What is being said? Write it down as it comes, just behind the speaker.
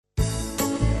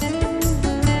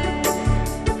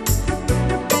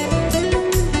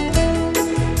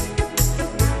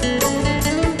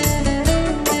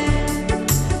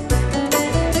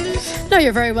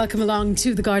You're very welcome along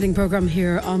to the gardening programme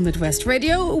here on Midwest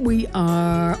Radio. We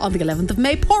are on the 11th of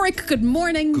May. Porrick, good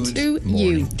morning to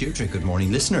you. Deirdre, good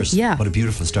morning, listeners. Yeah. What a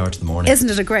beautiful start to the morning. Isn't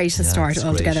it a great start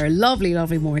altogether? Great. Lovely,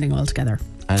 lovely morning altogether.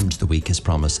 And the week has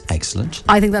promised excellent.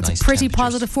 I think that's nice a pretty temperatures.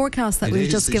 positive forecast that It we've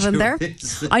is, just it given sure there.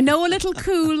 is. I know a little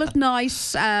cool at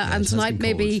night and has tonight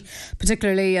been maybe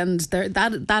particularly, and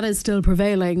that is still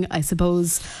prevailing, I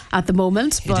suppose, at the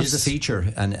moment. It is a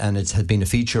feature, and it's had been a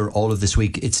feature all of this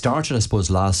week. It started, I suppose,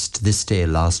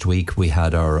 last week. We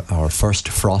had our first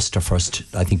frost,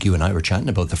 I think you and I were chatting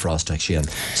about the frost actually on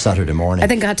Saturday morning. I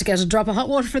think I had to get a drop of hot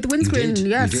water for the windscreen.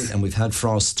 Yes. You did, and we've had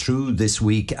frost through this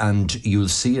week, and you'll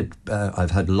see it.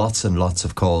 I've had lots and lots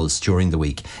of calls during the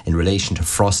week in relation to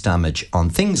frost damage on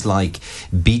things like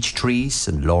beech trees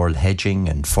and laurel hedging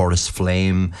and forest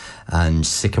flame and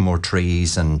sycamore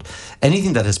trees and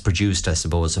anything that has produced, I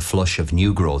suppose, a flush of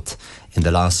new growth in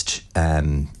the last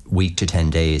week to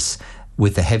 10 days.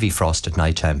 With the heavy frost at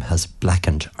night time has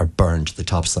blackened or burned the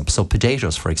tops of them. So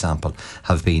potatoes, for example,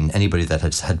 have been, anybody that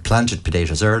has had planted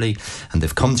potatoes early and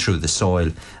they've come through the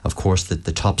soil, of course, that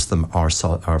the tops of them are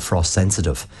frost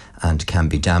sensitive and can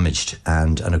be damaged.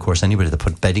 And of course, anybody that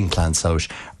put bedding plants out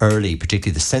early,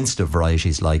 particularly the sensitive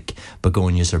varieties like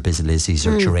begonias or basilises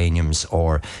or geraniums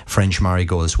or French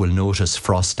marigolds, will notice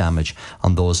frost damage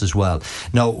on those as well.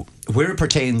 Now, where it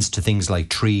pertains to things like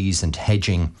trees and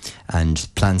hedging and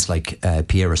plants like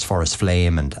Pieris forest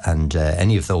flame and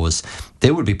any of those,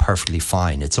 they would be perfectly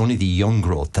fine. It's only the young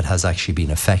growth that has actually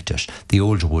been affected. The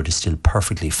older wood is still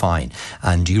perfectly fine.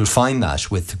 And you'll find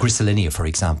that with Griselinia, for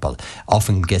example,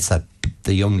 often gets that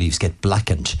the young leaves get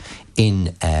blackened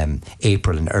in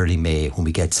April and early May when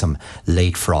we get some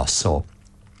late frost. So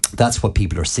that's what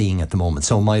people are seeing at the moment.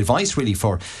 So my advice really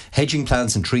for hedging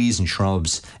plants and trees and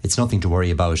shrubs, it's nothing to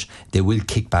worry about. They will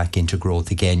kick back into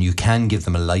growth again. You can give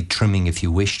them a light trimming if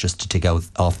you wish, just to take out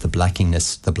off the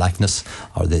blackness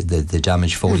or the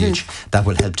damaged foliage. That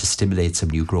will help to stimulate some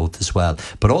new growth as well.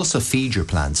 But also feed your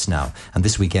plants now. And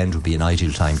this weekend would be an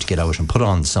ideal time to get out and put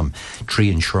on some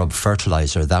tree and shrub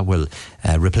fertiliser that will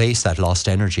replace that lost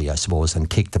energy, I suppose, and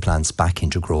kick the plants back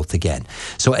into growth again.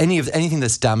 So anything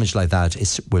that's damaged like that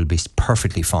will be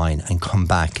perfectly fine and come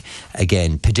back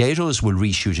again. Potatoes will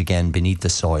reshoot again beneath the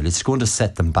soil. It's going to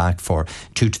set them back for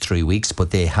 2 to 3 weeks, but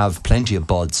they have plenty of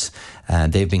buds.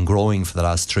 They've been growing for the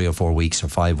last 3 or 4 weeks or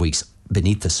 5 weeks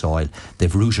beneath the soil.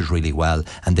 They've rooted really well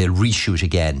and they'll reshoot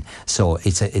again. So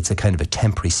it's a kind of a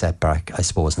temporary setback, I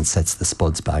suppose, and sets the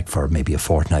spuds back for maybe a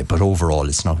fortnight. But overall,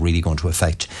 it's not really going to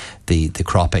affect the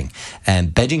cropping.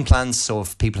 Bedding plants, so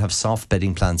if people have soft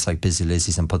bedding plants like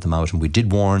basilises and put them out, and we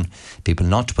did warn people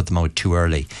not to put them out too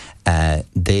early,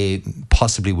 they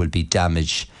possibly will be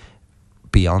damaged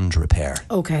beyond repair.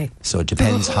 Okay. So it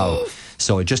depends how.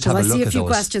 So just have a look at those. I see a few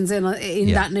questions in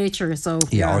that nature. So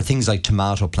or things like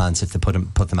tomato plants if they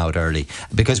put them out early,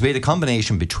 because we had a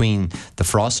combination between the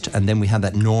frost and then we had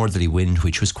that northerly wind,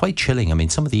 which was quite chilling. I mean,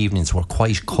 some of the evenings were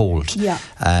quite cold. Yeah.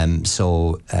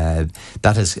 So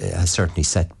that has certainly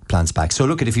set plants back. So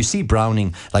look, if you see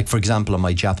browning, like for example on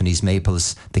my Japanese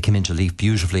maples, they came into leaf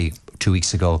beautifully 2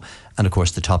 weeks ago, and of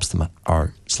course the tops of them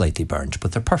are slightly burnt,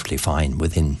 but they're perfectly fine.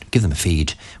 Give them a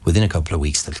feed, within a couple of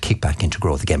weeks they'll kick back into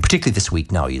growth again. Particularly this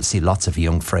week now, you'll see lots of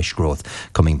young fresh growth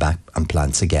coming back on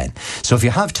plants again. So if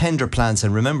you have tender plants,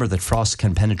 and remember that frost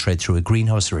can penetrate through a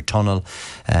greenhouse or a tunnel,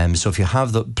 so if you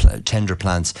have the tender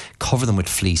plants, cover them with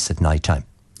fleece at night time,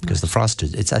 because the frost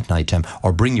it's at night time,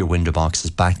 or bring your window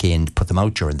boxes back in, put them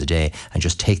out during the day and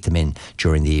just take them in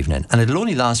during the evening. And it'll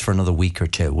only last for another week or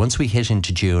two. Once we hit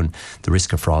into June, the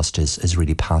risk of frost is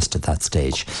really past at that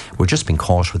stage. We're just being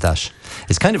caught with that.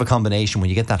 It's kind of a combination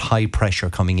when you get that high pressure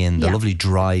coming in, the lovely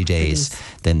dry days,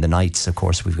 then the nights, of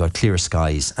course, we've got clear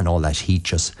skies and all that heat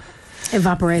just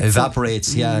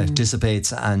evaporates,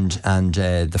 dissipates, and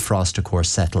the frost, of course,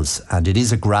 settles. And it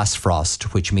is a grass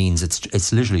frost, which means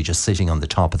it's literally just sitting on the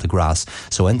top of the grass.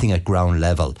 So anything at ground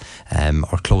level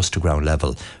or close to ground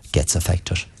level gets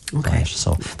affected. Okay. Right.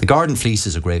 So the garden fleece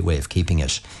is a great way of keeping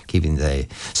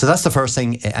so that's the first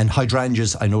thing. And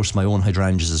hydrangeas, I noticed my own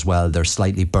hydrangeas as well, they're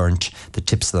slightly burnt, the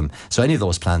tips of them. So any of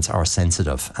those plants are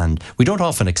sensitive, and we don't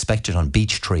often expect it on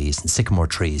beech trees and sycamore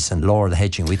trees and laurel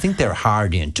hedging. We think they're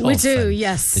hardy and tough. We do, and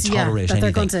yes. They tolerate anything.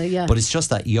 They're going to, But it's just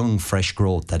that young fresh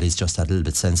growth that is just a little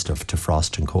bit sensitive to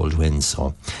frost and cold winds.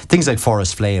 So things like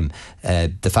forest flame,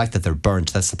 the fact that they're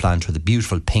burnt, that's the plant with the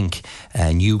beautiful pink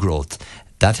new growth.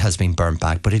 That has been burnt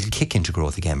back, but it'll kick into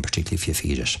growth again, particularly if you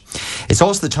feed it. It's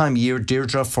also the time of year,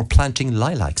 Deirdre, for planting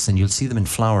lilacs, and you'll see them in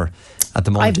flower at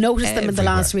the moment. I've noticed them in the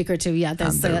last week or two. Yeah,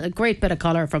 there's a great bit of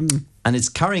colour from them. And it's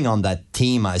carrying on that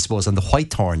theme, I suppose, and the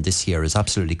whitethorn this year is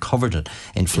absolutely covered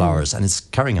in flowers, and it's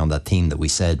carrying on that theme that we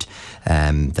said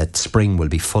that spring will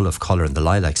be full of colour, and the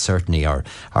lilacs certainly are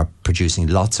producing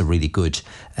lots of really good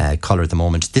colour at the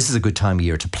moment. This is a good time of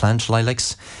year to plant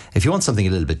lilacs. If you want something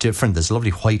a little bit different, there's a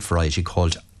lovely white variety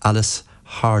called Alice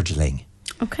Harding.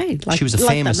 Okay, she was a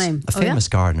famous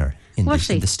gardener in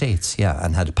the States,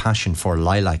 and had a passion for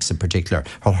lilacs in particular.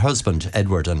 Her husband,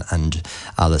 Edward, and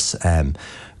Alice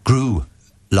grew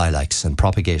lilacs and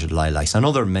propagated lilacs and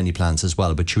other many plants as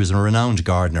well, but she was a renowned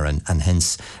gardener, and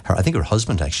hence I think her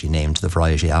husband actually named the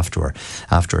variety after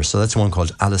her. So that's one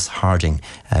called Alice Harding.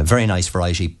 Very nice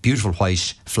variety, beautiful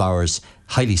white flowers,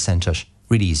 highly scented,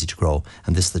 really easy to grow,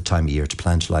 and this is the time of year to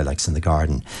plant lilacs in the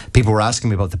garden. People were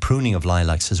asking me about the pruning of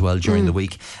lilacs as well during the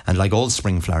week, and like all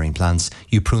spring flowering plants,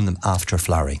 you prune them after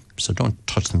flowering. So don't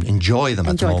touch them, enjoy them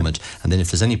at the moment, and then if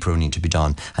there's any pruning to be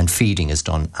done, and feeding is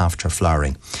done after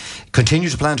flowering. Continue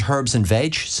to plant herbs and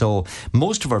veg. So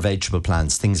most of our vegetable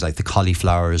plants, things like the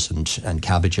cauliflowers and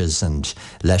cabbages and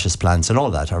lettuce plants and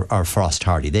all that are frost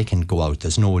hardy. They can go out.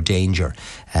 There's no danger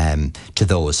to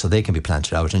those, so they can be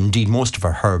planted out. And indeed, most of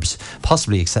our herbs,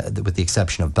 possibly with the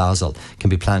exception of basil, can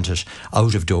be planted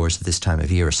out of doors at this time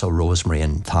of year. So rosemary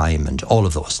and thyme and all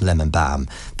of those, lemon balm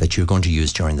that you're going to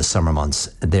use during the summer months,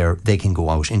 they can go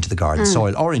out into the garden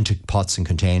soil or into pots and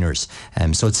containers.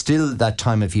 So it's still that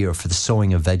time of year for the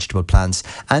sowing of vegetable plants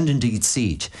and indeed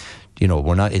seed. You know,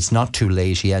 it's not too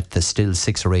late yet. There's still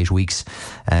 6 or 8 weeks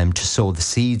to sow the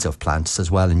seeds of plants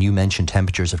as well. And you mentioned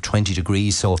temperatures of 20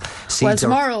 degrees. So seeds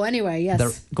tomorrow anyway, yes.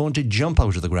 They're going to jump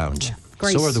out of the ground. Yeah.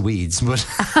 Great. So are the weeds, but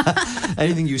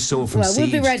anything you sow from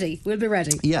seed... we'll be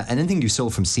ready. Yeah, and anything you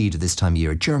sow from seed at this time of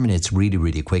year, it germinates really,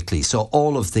 really quickly. So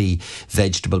all of the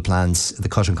vegetable plants, the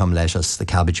cut-and-come lettuce, the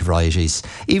cabbage varieties,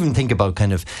 even thinking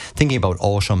about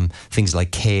autumn, things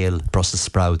like kale, Brussels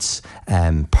sprouts,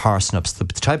 parsnips, the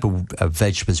type of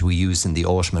vegetables we use in the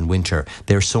autumn and winter,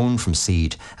 they're sown from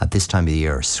seed at this time of the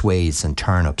year, swathes and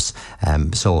turnips.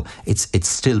 So it's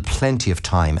still plenty of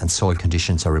time, and soil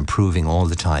conditions are improving all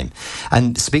the time.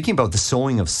 And speaking about the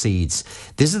sowing of seeds,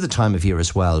 this is the time of year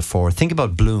as well think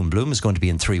about bloom. Bloom is going to be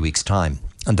in 3 weeks' time.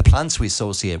 And the plants we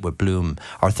associate with bloom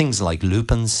are things like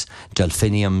lupins,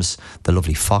 delphiniums, the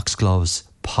lovely foxgloves,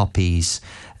 poppies,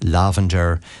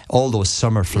 lavender, all those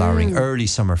summer flowering, early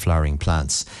summer flowering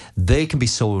plants. They can be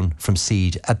sown from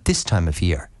seed at this time of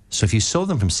year. So if you sow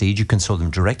them from seed, you can sow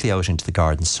them directly out into the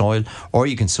garden soil, or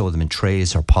you can sow them in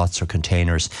trays or pots or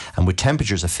containers. And with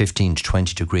temperatures of 15 to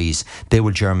 20 degrees, they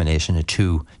will germinate in a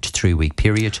 2 to 3 week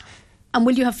period. And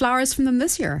will you have flowers from them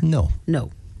this year? No.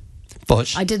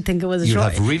 But I did think it was a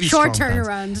short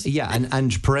turnaround. Yeah,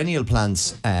 and perennial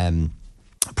plants...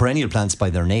 Perennial plants by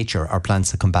their nature are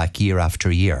plants that come back year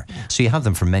after year. Yeah. So you have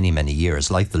them for many, many years,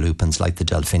 like the lupins, like the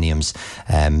delphiniums,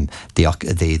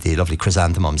 the lovely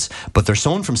chrysanthemums. But they're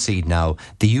sown from seed now.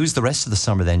 They use the rest of the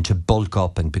summer then to bulk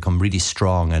up and become really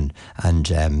strong and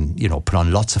put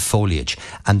on lots of foliage.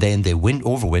 And then they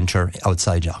overwinter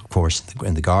outside, of course,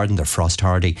 in the garden. They're frost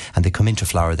hardy, and they come into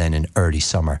flower then in early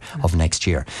summer of next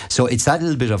year. So it's that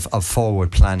little bit of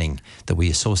forward planning that we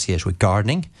associate with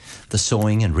gardening, the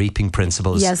sowing and reaping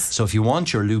principles. Yes. So if you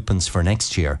want your lupins for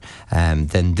next year,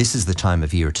 then this is the time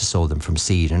of year to sow them from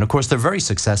seed. And of course, they're very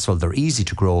successful. They're easy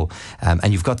to grow,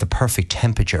 and you've got the perfect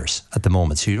temperatures at the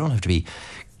moment. So you don't have to be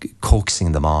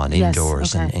coaxing them on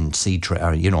indoors and in seed tray,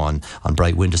 or on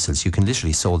bright windowsills. You can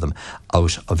literally sow them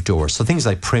out of doors. So things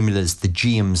like primulas, the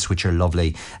geums, which are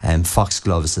lovely,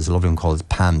 foxgloves, there's a lovely one called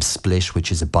Pam Split,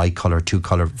 which is a bicolor,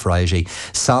 2-color variety.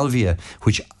 Salvia,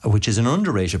 which is an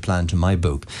underrated plant in my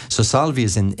book. So salvia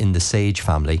is in the sage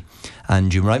family,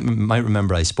 and you might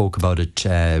remember I spoke about it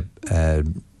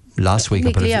last week.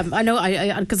 I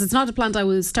know, because it's not a plant I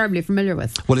was terribly familiar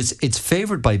with. Well, it's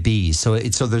favoured by bees. So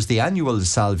there's the annual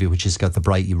salvia, which has got the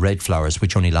bright red flowers,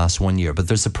 which only lasts 1 year. But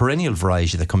there's a perennial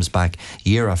variety that comes back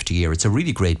year after year. It's a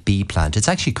really great bee plant. It's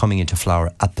actually coming into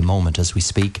flower at the moment as we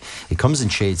speak. It comes in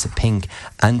shades of pink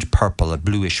and purple, a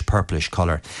bluish, purplish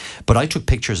colour. But I took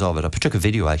pictures of it. I took a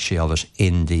video actually of it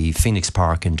in the Phoenix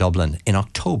Park in Dublin in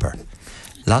October,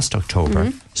 last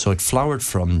October. So it flowered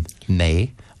from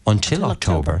May until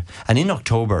October. And in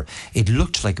October, it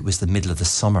looked like it was the middle of the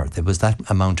summer. There was that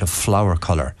amount of flower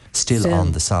colour still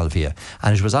on the salvia,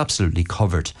 and it was absolutely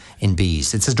covered in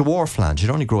bees. It's a dwarf plant.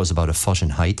 It only grows about a foot in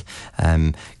height,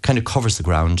 kind of covers the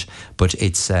ground, but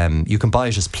it's you can buy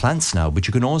it as plants now, but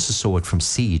you can also sow it from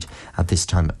seed at this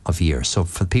time of year. So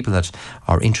for people that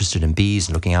are interested in bees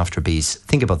and looking after bees,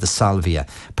 think about the salvia.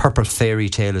 Purple fairy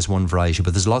tale is one variety,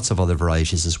 but there's lots of other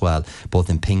varieties as well, both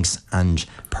in pinks and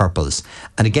purples.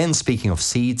 And again, speaking of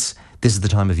seeds, this is the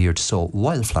time of year to sow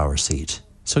wildflower seed.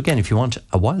 So again, if you want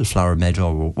a wildflower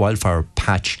meadow or wildflower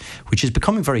patch, which is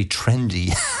becoming very trendy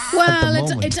at the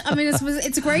moment.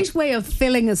 It's a great way of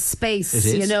filling a space,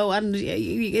 and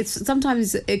it's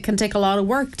sometimes it can take a lot of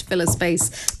work to fill a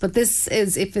space. But this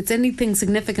is, if it's anything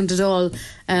significant at all,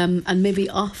 and maybe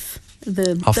off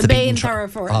the main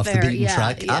thoroughfare, off the beaten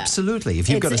track. Yeah. Absolutely. If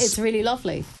you've it's really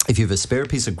lovely. If you have a spare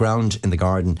piece of ground in the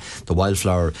garden, the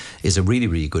wildflower is a really,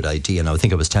 really good idea. And I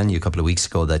think I was telling you a couple of weeks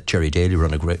ago that Jerry Daly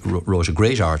wrote a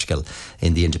great article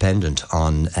in The Independent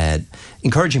on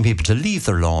encouraging people to leave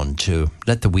their lawn, to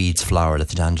let the weeds flower, let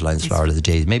the dandelions flower, let the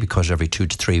daisies, maybe cut it every 2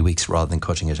 to 3 weeks rather than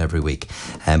cutting it every week.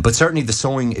 But certainly the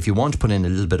sowing, if you want to put in a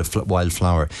little bit of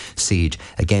wildflower seed,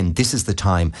 again, this is the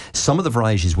time. Some of the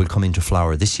varieties will come into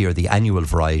flower this year, the annual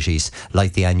varieties,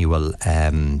 like the annual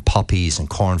poppies and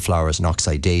cornflowers and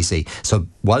oxeye daisy. So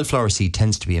wildflower seed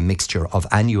tends to be a mixture of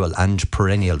annual and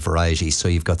perennial varieties. So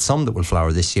you've got some that will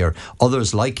flower this year,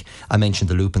 others, like I mentioned,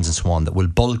 the lupins and so on, that will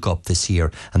bulk up this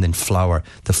year and then flower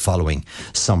the following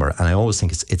summer. And I always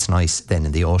think it's nice then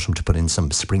in the autumn to put in some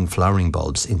spring flowering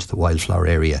bulbs into the wildflower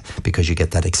area, because you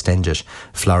get that extended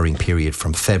flowering period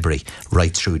from February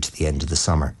right through to the end of the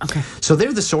summer. Okay. So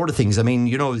they're the sort of things. I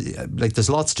mean, like there's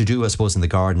lots to do, I suppose, in the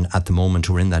garden at the moment.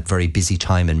 We're in that very busy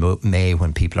time in May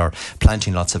when people are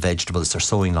planting lots of vegetables, they're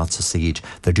sowing lots of seed,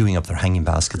 they're doing up their hanging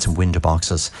baskets and window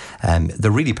boxes.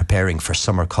 They're really preparing for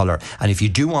summer colour. And if you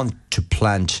do want to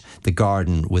plant the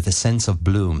garden with a sense of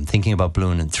bloom, thinking about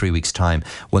blooming in 3 weeks' time,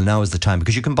 well, now is the time,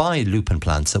 because you can buy lupin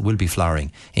plants that will be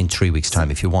flowering in 3 weeks' time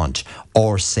if you want,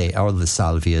 or the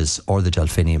salvias or the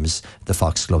delphiniums, the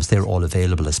foxgloves. They're all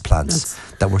available as plants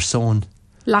that were sown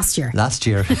last year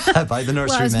by the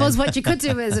nursery. Well, I suppose what you could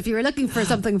do is, if you were looking for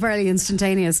something fairly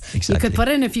instantaneous, you could put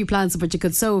in a few plants, but you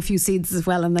could sow a few seeds as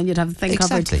well, and then you'd have the thing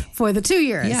covered for the 2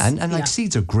 years. Yeah, and like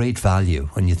seeds are great value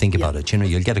when you think about it.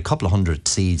 You'll get a couple of hundred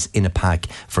seeds in a pack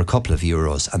for a couple of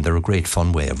euros, and they're a great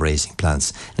fun way of raising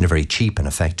plants in a very cheap and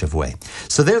effective way.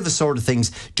 So they're the sort of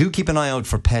things. Do keep an eye out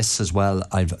for pests as well.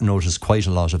 I've noticed quite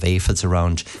a lot of aphids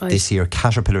around this year.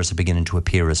 Caterpillars are beginning to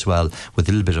appear as well, with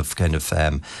a little bit of kind of,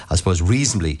 I suppose,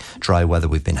 reasonably dry weather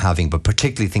we've been having, but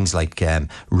particularly things like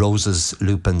roses,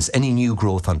 lupins, any new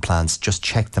growth on plants, just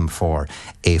check them for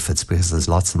aphids, because there's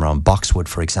lots of them around. Boxwood,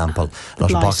 for example, a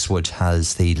lot of boxwood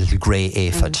has the little grey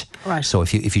aphid. So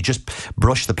if you just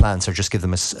brush the plants or just give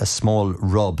them a small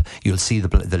rub, you'll see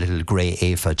the little grey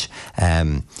aphid.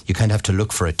 You kind of have to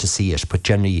look for it to see it, but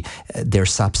generally they're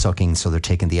sap sucking, so they're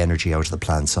taking the energy out of the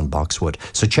plants on boxwood.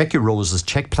 So check your roses,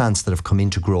 check plants that have come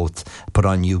into growth, put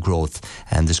on new growth,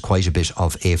 and there's quite a bit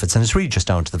of aphids, and it's really just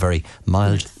down to the very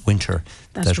mild winter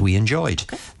that we enjoyed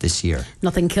this year.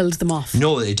 Nothing killed them off.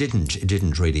 No, it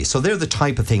didn't really. So they're the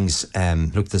type of things,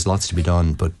 look, there's lots to be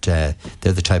done, but they're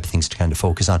the type of things to kind of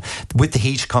focus on. With the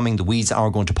heat coming, the weeds are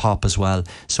going to pop as well,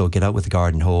 so get out with the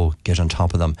garden hoe, get on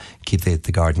top of them, keep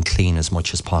the garden clean as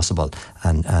much as possible,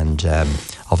 and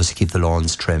obviously keep the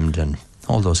lawns trimmed and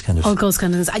all those kind of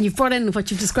things. And you've brought in what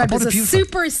you've described as a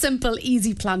super simple,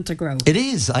 easy plant to grow. It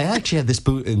is. I actually had this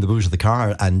in the boot of the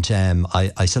car, and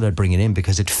I said I'd bring it in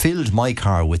because it filled my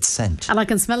car with scent. And I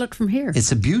can smell it from here.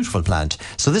 It's a beautiful plant.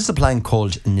 So this is a plant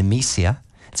called Nemesia.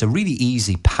 It's a really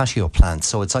easy patio plant,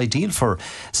 so it's ideal for,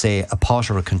 say, a pot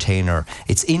or a container.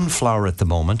 It's in flower at the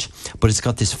moment, but it's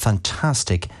got this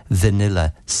fantastic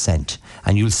vanilla scent,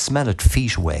 and you'll smell it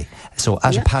feet away. So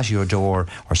at a patio door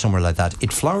or somewhere like that.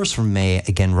 It flowers from May,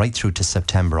 again, right through to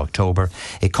September, October.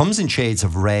 It comes in shades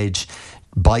of red,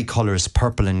 bicolours,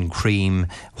 purple and cream,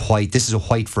 white. This is a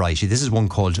white variety. This is one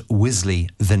called Wisley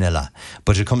Vanilla,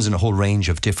 but it comes in a whole range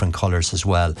of different colours as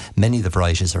well. Many of the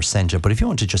varieties are scented, but if you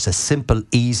wanted just a simple,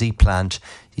 easy plant,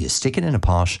 you stick it in a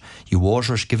pot, you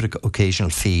water it, give it an occasional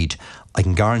feed. I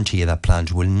can guarantee you that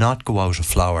plant will not go out of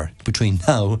flower between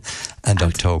now and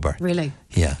October. Really?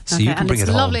 Yeah, so you can bring it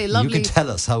lovely, home. lovely. You can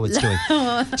tell us how it's doing.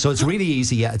 So it's really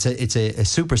easy. Yeah, it's a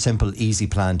super simple, easy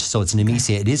plant. So it's an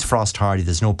Nemesia. It is frost hardy.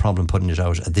 There's no problem putting it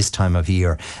out at this time of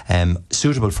year.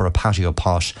 Suitable for a patio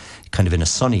pot, kind of in a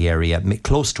sunny area,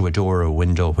 close to a door or a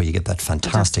window, where you get that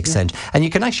fantastic scent. And you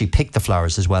can actually pick the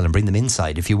flowers as well and bring them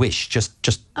inside if you wish. Just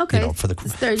for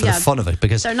the fun of it,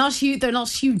 because they're not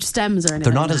huge stems or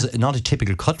anything. They're not a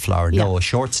typical cut flower. No,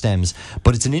 short stems.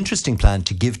 But it's an interesting plant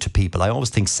to give to people. I always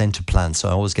think scented plants. So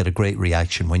I always get a great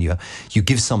reaction when you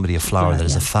give somebody a flower that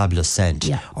has a fabulous scent,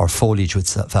 or foliage with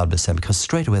fabulous scent, because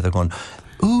straight away they're going,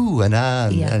 ooh and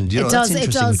and it that's does. It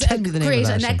interesting. does Tell me the name create of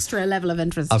that. an extra level of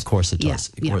interest. Of course it does.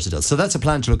 Of course it does. So that's a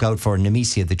plant to look out for.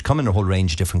 Nemesia. They come in a whole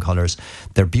range of different colours.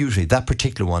 They're beautiful. That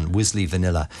particular one, Wisley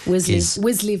Vanilla.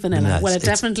 Wisley Vanilla. Well, it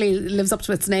definitely lives up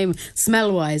to its name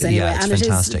smell-wise anyway. Yeah, it's and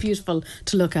fantastic. It is beautiful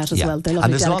to look at as well. They're lovely,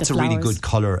 and there's delicate lots of flowers. really good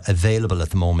colour available at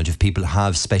the moment. If people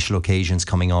have special occasions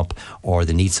coming up or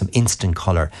they need some instant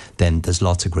colour, then there's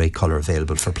lots of great colour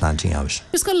available for planting out.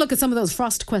 Just going to look at some of those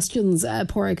frost questions,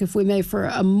 Pádraig, if we may, for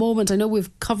a moment. I know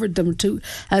we've covered them to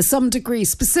some degree.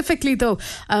 Specifically, though,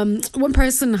 one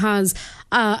person has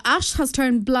ash has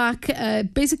turned black.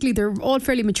 Basically, they're all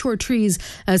fairly mature trees.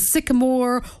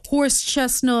 Sycamore, horse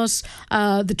chestnut.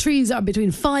 The trees are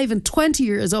between 5 and 20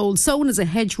 years old, sown as a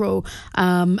hedgerow,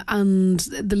 and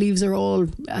the leaves are all,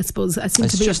 I suppose, seem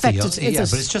to be affected.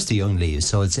 But it's just the young leaves.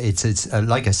 So it's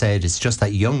like I said, it's just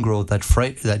that young growth,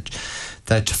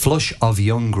 that flush of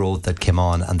young growth that came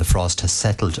on, and the frost has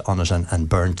settled on it and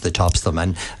burnt the tops of them.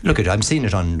 And look at it, I'm seeing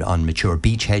it on mature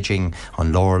beech hedging,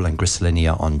 on laurel and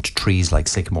griselinia, on trees like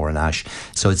sycamore and ash.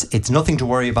 So it's nothing to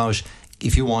worry about.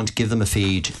 If you want, give them a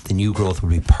feed. The new growth will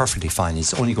be perfectly fine.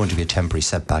 It's only going to be a temporary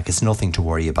setback. It's nothing to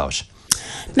worry about.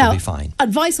 Now, it'll be fine.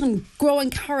 Advice on growing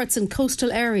carrots in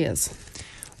coastal areas.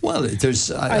 Well,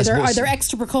 there's. Are there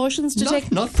extra precautions to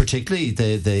take? Not particularly.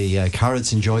 The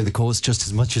carrots enjoy the coast just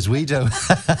as much as we do.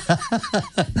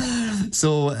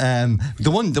 So the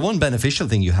one beneficial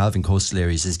thing you have in coastal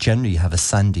areas is generally you have a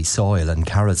sandy soil, and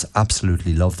carrots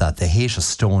absolutely love that. They hate a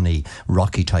stony,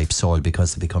 rocky type soil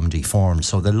because they become deformed.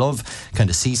 So they love kind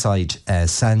of seaside,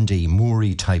 sandy,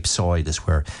 moory type soil is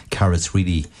where carrots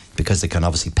really, because they can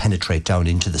obviously penetrate down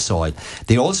into the soil.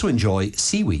 They also enjoy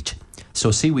seaweed. So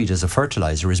seaweed as a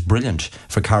fertiliser is brilliant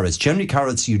for carrots. Generally,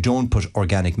 carrots, you don't put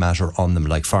organic matter on them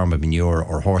like farmer manure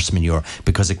or horse manure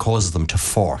because it causes them to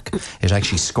fork. It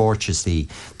actually scorches the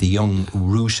young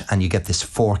root, and you get this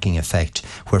forking effect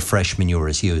where fresh manure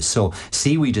is used. So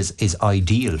seaweed is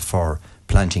ideal for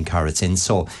planting carrots in.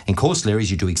 So in coastal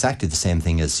areas you do exactly the same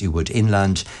thing as you would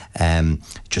inland.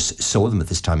 Just sow them at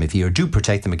this time of year. Do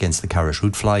protect them against the carrot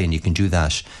root fly, and you can do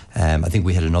that. I think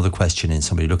we had another question in,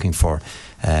 somebody looking for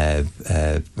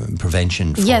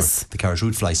prevention for the carrot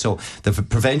root fly. So the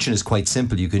prevention is quite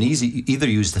simple. You can either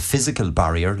use the physical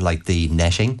barrier like the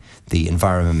netting, the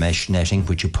environment mesh netting,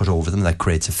 which you put over them, that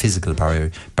creates a physical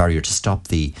barrier to stop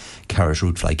the carrot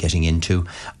root fly getting into,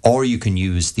 or you can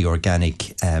use the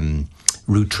organic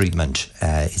root treatment.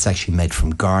 It's actually made from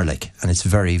garlic, and it's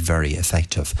very, very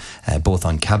effective, both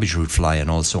on cabbage root fly and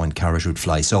also on carrot root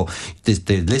fly. So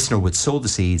the listener would sow the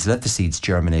seeds, let the seeds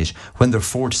germinate. When they're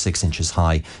 4 to 6 inches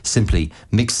high, simply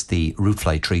mix the root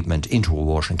fly treatment into a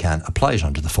watering can, apply it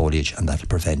onto the foliage, and that'll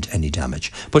prevent any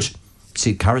damage. But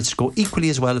see, carrots go equally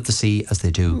as well at the sea as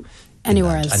they do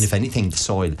anywhere else. And if anything, the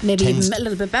soil maybe even a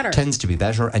little bit better. Tends to be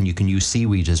better, and you can use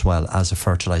seaweed as well as a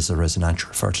fertiliser, as a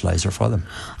natural fertiliser for them.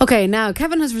 Okay, now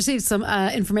Kevin has received some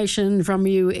information from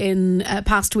you in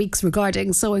past weeks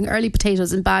regarding sowing early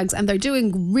potatoes in bags, and they're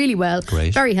doing really well.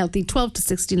 Great. Very healthy, 12 to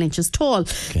 16 inches tall.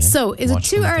 Okay. So is it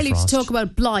too early to talk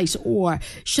about blight, or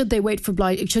should they wait for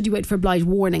blight? Should you wait for blight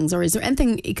warnings, or is there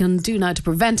anything you can do now to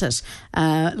prevent it,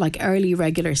 like early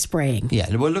regular spraying?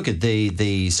 Yeah, well, look at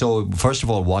so first of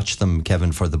all, watch them,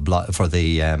 Kevin, for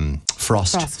the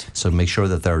frost. So make sure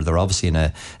that they're obviously in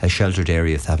a sheltered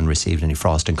area if they haven't received any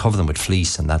frost, and cover them with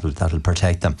fleece, and that'll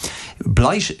protect them.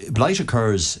 Blight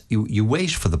occurs. You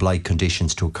wait for the blight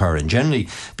conditions to occur, and generally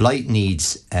blight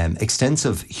needs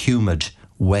extensive, humid,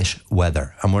 wet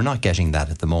weather, and we're not getting that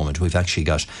at the moment. We've actually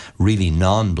got really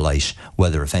non-blight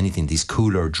weather. If anything, these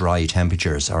cooler, dry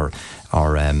temperatures are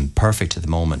perfect at the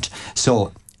moment.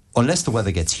 So unless the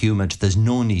weather gets humid, there's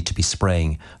no need to be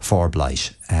spraying for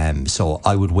blight. So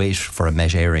I would wait for a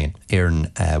Met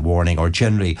Éireann warning, or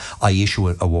generally I issue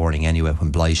a warning anyway when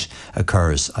blight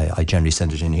occurs. I generally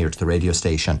send it in here to the radio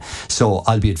station. So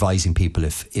I'll be advising people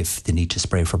if they need to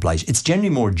spray for blight. It's generally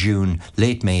more June,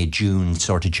 late May, June,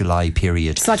 sort of July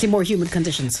period. Slightly more humid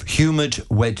conditions. Humid,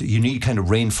 wet. You need kind of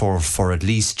rain for at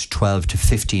least 12 to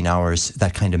 15 hours,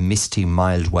 that kind of misty,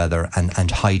 mild weather,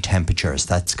 and high temperatures.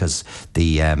 That's because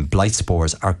the blight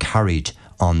spores are carried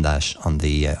on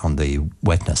the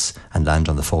wetness and land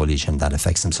on the foliage, and that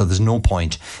affects them. So there's no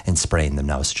point in spraying them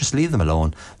now. So just leave them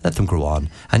alone, let them grow on,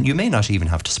 and you may not even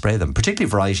have to spray them. Particularly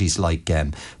varieties like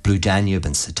Blue Danube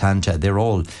and Setanta, they're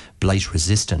all blight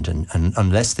resistant, and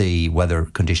unless the weather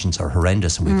conditions are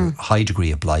horrendous and we have a high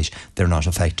degree of blight, they're not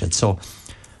affected. So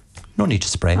No need to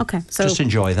spray. Okay, so just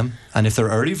enjoy them. And if they're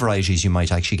early varieties, you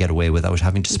might actually get away without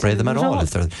having to spray them at all. If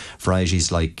they're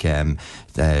varieties like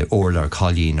Orla or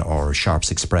Colleen or Sharps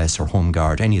Express or Home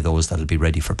Guard, any of those, that'll be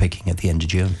ready for picking at the end of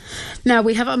June. Now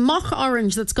we have a mock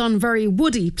orange that's gone very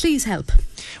woody. Please help.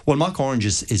 Well, mock orange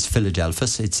is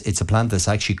Philadelphus. It's a plant that's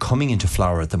actually coming into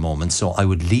flower at the moment, so I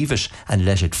would leave it and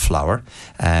let it flower.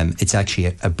 It's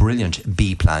actually a brilliant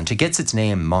bee plant. It gets its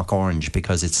name, mock orange,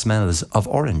 because it smells of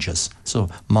oranges. So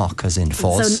mock as in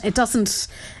false. So it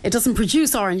doesn't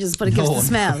produce oranges, but it gives the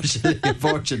smell.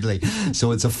 Unfortunately.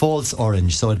 So it's a false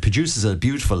orange. So it produces a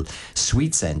beautiful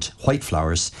sweet scent, white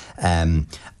flowers, and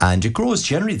it grows,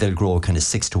 generally they'll grow kind of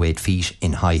 6 to 8 feet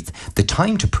in height. The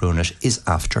time to prune it is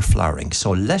after flowering.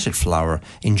 So let it flower,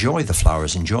 enjoy the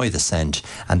flowers, enjoy the scent,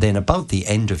 and then about the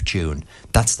end of June,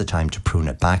 that's the time to prune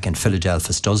it back. And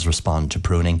Philadelphus does respond to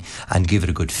pruning and give it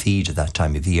a good feed at that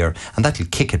time of year, and that'll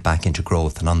kick it back into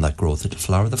growth, and on that growth it'll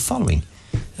flower the following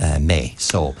May.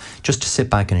 So just to sit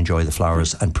back and enjoy the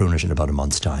flowers and prune it in about a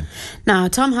month's time. Now,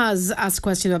 Tom has asked a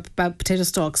question about potato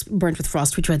stalks burnt with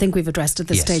frost, which I think we've addressed at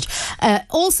this stage.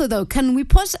 Also, though, can we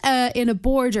put in a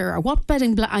border, or what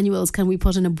bedding annuals can we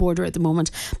put in a border at the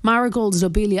moment? Marigolds,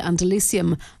 lobelia and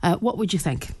delicium. What would you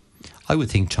think? I would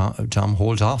think Tom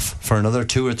hold off for another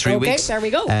 2 or 3 weeks. Okay, there we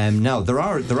go. Now there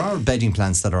are bedding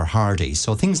plants that are hardy.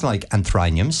 So things like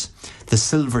anthraniums, the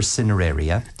silver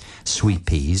cineraria, sweet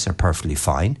peas are perfectly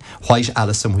fine. White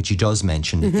alyssum, which he does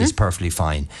mention, is perfectly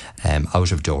fine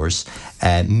out of doors.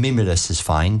 Mimulus is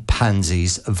fine.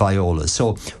 Pansies, violas.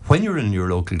 So when you're in your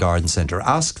local garden centre,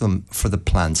 ask them for the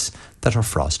plants that are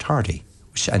frost hardy.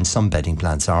 And some bedding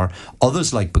plants are.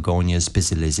 Others like begonias,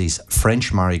 basilises,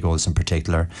 French marigolds in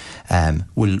particular,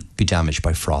 will be damaged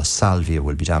by frost. Salvia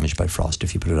will be damaged by frost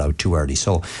if you put it out too early.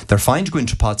 So they're fine to go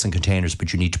into pots and containers,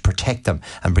 but you need to protect them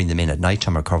and bring them in at night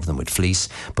time or cover them with fleece.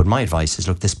 But my advice is,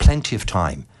 look, there's plenty of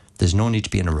time. There's no need to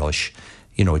be in a rush.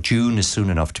 You know, June is soon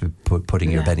enough to be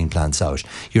putting your bedding plants out.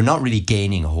 You're not really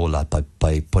gaining a whole lot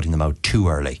by putting them out too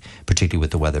early, particularly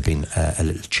with the weather being a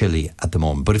little chilly at the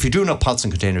moment. But if you're doing up pots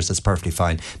and containers, that's perfectly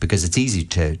fine, because it's easy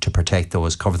to protect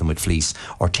those, cover them with fleece,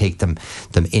 or take them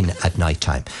in at night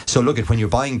time. So look, at when you're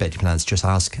buying bedding plants, just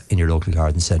ask in your local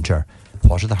garden centre,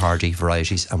 what are the hardy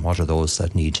varieties and what are those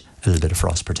that need a little bit of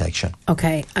frost protection.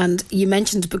 Okay, and you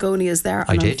mentioned begonias there.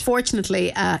 I did.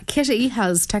 Unfortunately, Kitty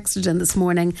has texted in this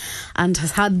morning and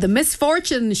has had the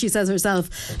misfortune, she says herself,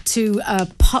 to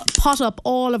pot up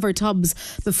all of her tubs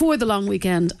before the long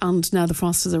weekend, and now the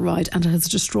frost has arrived and it has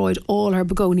destroyed all her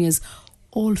begonias,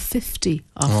 all 50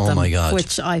 of them. Oh my God.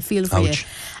 Which I feel for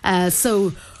you.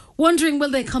 So wondering,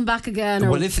 will they come back again, or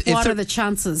what are the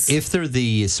chances? If they're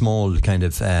the small kind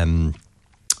of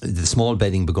the small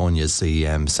bedding begonias, the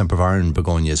sempervirens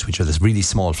begonias, which are the really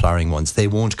small flowering ones, they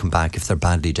won't come back if they're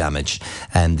badly damaged.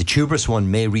 And the tuberous one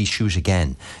may reshoot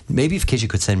again. Maybe if Kitty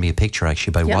could send me a picture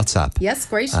actually by WhatsApp. Yes,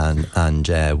 great.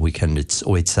 And we can, it's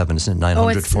 087, isn't it?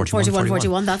 900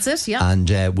 41. That's it, yeah.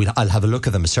 And I'll have a look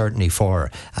at them certainly for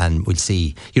her, and we'll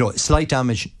see. You know, slight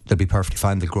damage, they'll be perfectly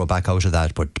fine. They'll grow back out of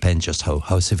that, but it depends just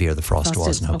how severe the frost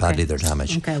was and how badly they're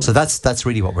damaged. Okay. So that's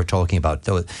really what we're talking about.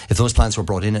 Though, if those plants were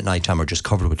brought in at night time or just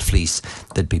covered with fleece,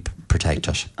 they'd be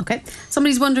protected. Okay.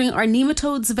 Somebody's wondering, are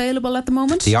nematodes available at the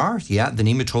moment? They are, yeah. The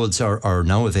nematodes are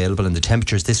now available, and the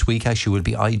temperatures this week actually will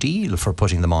be ideal for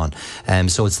putting them on.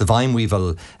 So it's the vine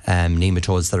weevil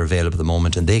nematodes that are available at the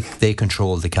moment, and they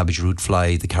control the cabbage root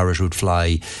fly, the carrot root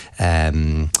fly,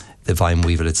 the vine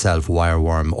weevil itself,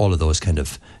 wireworm, all of those kind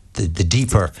of the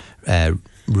deeper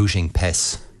rooting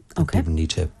pests that people need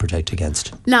to protect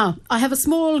against. Now, I have a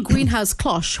small greenhouse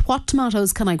cloche. What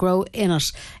tomatoes can I grow in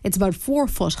it? It's about 4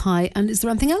 foot high, and is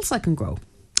there anything else I can grow?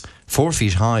 4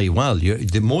 feet high. Well,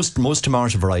 the most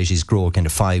tomato varieties grow kind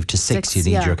of 5 to 6. You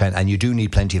need your kind, and you do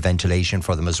need plenty of ventilation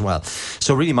for them as well.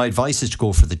 So really, my advice is to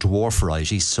go for the dwarf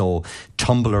varieties. So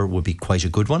tumbler would be quite a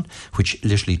good one, which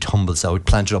literally tumbles out,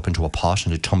 planted up into a pot,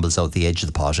 and it tumbles out the edge of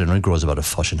the pot, and it grows about a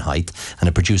foot in height, and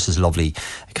it produces lovely,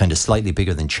 kind of slightly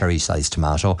bigger than cherry-sized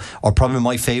tomato. Or probably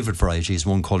my favourite variety is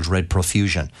one called Red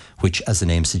Profusion, which, as the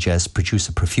name suggests, produces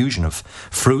a profusion of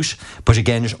fruit. But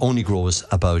again, it only grows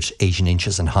about 18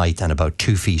 inches in height and about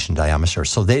 2 feet in diameter,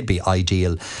 so they'd be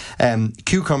ideal.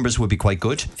 Cucumbers would be quite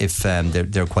good if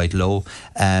they're quite low,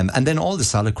 and then all the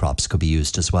salad crops could be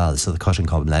used as well. So the cotton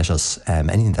cob lettuce,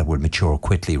 anything that would mature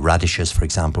quickly, radishes for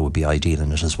example would be ideal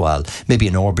in it as well. Maybe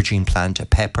an aubergine plant, a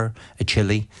pepper, a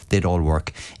chilli, they'd all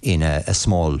work in a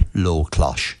small low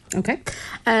cloche. Okay.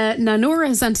 Now, Nora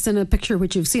has sent us in a picture,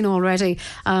 which you've seen already,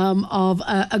 of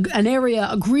an area,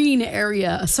 a green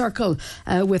area, a circle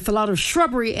with a lot of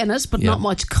shrubbery in it, but not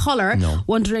much colour. No.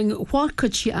 Wondering what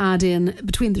could she add in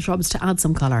between the shrubs to add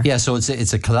some colour? Yeah, so it's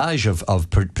a collage of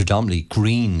predominantly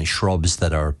green shrubs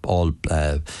that are all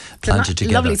planted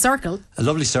together. Lovely circle. A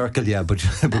lovely circle, yeah, but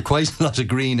quite a lot of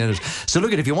green in it. So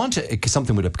look, if you want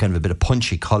something with a kind of a bit of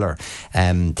punchy colour,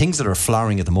 things that are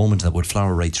flowering at the moment that would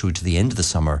flower right through to the end of the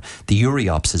summer, the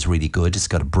Euryops is really good. It's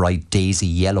got a bright daisy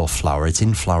yellow flower. It's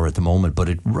in flower at the moment, but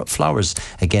it flowers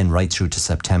again right through to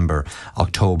September,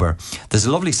 October. There's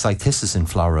a lovely cythisis in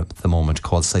flower at the moment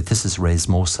called Cythisis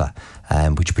racemosa,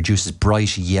 which produces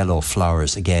bright yellow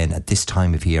flowers again at this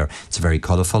time of year. It's very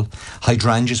colourful.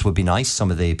 Hydrangeas would be nice,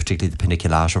 some of particularly the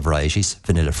paniculata varieties,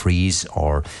 Vanilla Freeze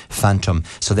or Phantom.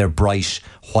 So they're bright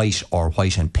white or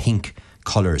white and pink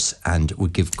colours and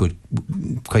would give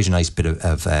quite a nice bit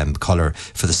of colour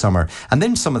for the summer. And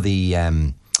then some of the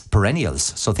perennials,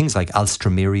 so things like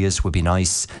alströmerias would be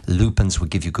nice. Lupins would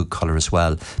give you good colour as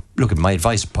well. Look, my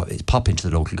advice is pop into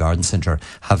the local garden centre,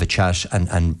 have a chat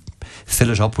and fill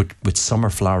it up with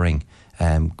summer flowering,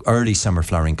 early summer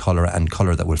flowering colour and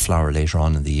colour that will flower later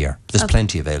on in the year. There's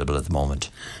plenty available at the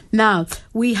moment. Now,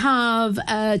 we have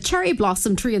a cherry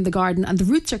blossom tree in the garden and the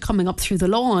roots are coming up through the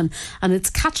lawn and it's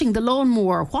catching the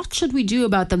lawnmower. What should we do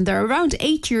about them? They're around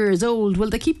 8 years old. Will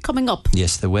they keep coming up?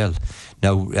 Yes, they will.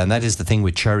 Now, and that is the thing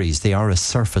with cherries. They are a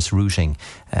surface rooting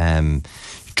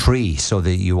tree, so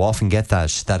that you often get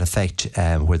that effect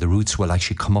where the roots will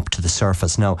actually come up to the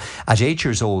surface. Now, at 8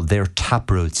 years old, they're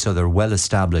tap roots, so they're well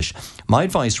established. My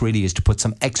advice really is to put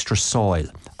some extra soil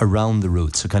around the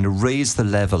roots, so kind of raise the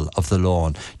level of the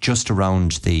lawn just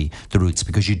around the roots,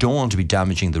 because you don't want to be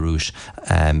damaging the root,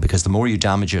 because the more you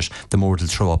damage it, the more it'll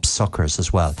throw up suckers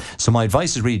as well. So my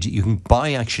advice is really, you can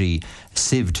buy actually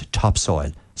sieved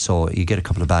topsoil. So you get a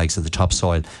couple of bags of the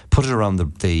topsoil, put it around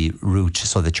the root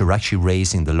so that you're actually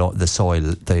raising the soil,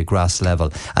 the grass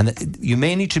level. And you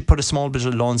may need to put a small bit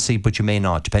of lawn seed, but you may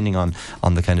not, depending on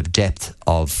the kind of depth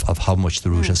of how much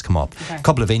the root has come up. Okay. A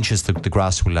couple of inches, the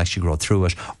grass will actually grow through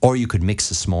it. Or you could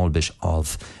mix a small bit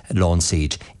of lawn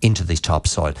seed into the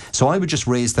topsoil. So I would just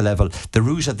raise the level. The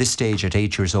root at this stage, at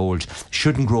 8 years old,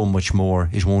 shouldn't grow much more.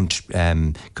 It won't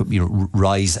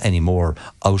rise any more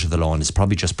out of the lawn. It's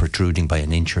probably just protruding by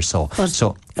an inch or so.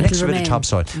 So an extra bit of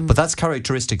topsoil. But that's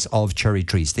characteristics of cherry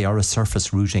trees. They are a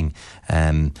surface rooting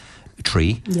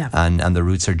tree, and the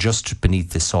roots are just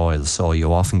beneath the soil, so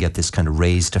you often get this kind of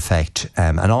raised effect.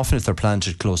 And often if they're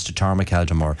planted close to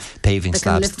tarmacadam or paving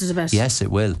slabs, lift it a bit. Yes, it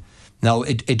will. Now,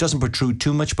 it doesn't protrude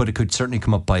too much, but it could certainly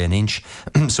come up by an inch.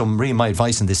 So really my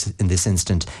advice in this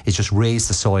instant is just raise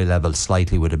the soil level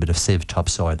slightly with a bit of sieved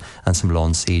topsoil and some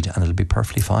lawn seed, and it'll be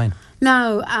perfectly fine.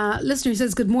 Now, listener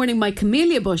says, good morning, my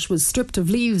camellia bush was stripped of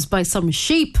leaves by some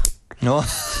sheep. No.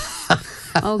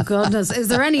 Oh goodness, is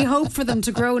there any hope for them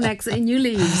to grow next in new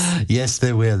leaves? Yes,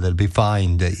 they will. They'll be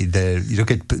fine. You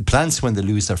look at plants when they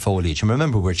lose their foliage, and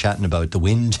remember we're chatting about the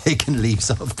wind taking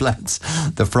leaves off plants,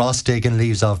 the frost taking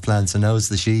leaves off plants, and now it's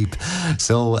the sheep.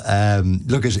 So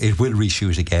look, it will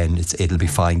reshoot again. It'll be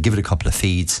fine. Give it a couple of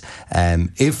feeds.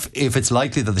 If it's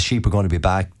likely that the sheep are going to be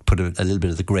back, put a little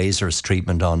bit of the grazers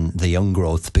treatment on the young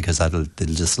growth, because they'll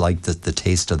just like the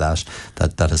taste of that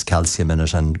has calcium in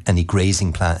it, and any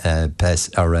grazing pests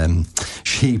or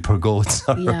sheep or goats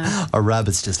or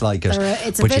rabbits just like it.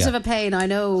 It's a bit of a pain, I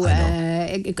know.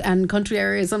 And country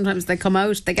areas, sometimes they come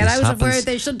out, they get out of where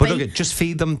they should be. But look, just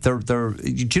feed them. Do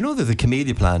you know that the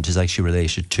camellia plant is actually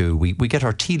related to, we get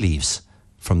our tea leaves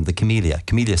from the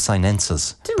Camellia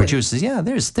sinensis produces. Yeah,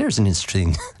 there's an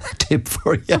interesting tip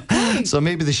for you. Okay. So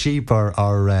maybe the sheep are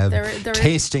they're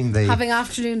tasting having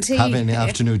afternoon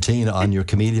tea on your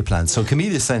Camellia plant. So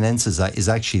Camellia sinensis is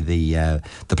actually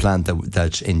the plant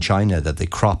that in China that they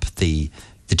crop the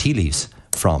tea leaves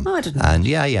from. Oh, I didn't know.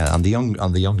 And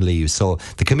on the young leaves. So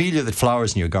the camellia that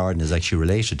flowers in your garden is actually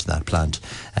related to that plant.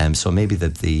 So maybe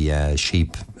the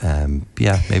sheep,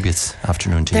 maybe it's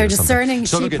afternoon tea. They're or something. Discerning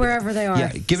sheep wherever they are.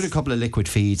 Yeah, give it a couple of liquid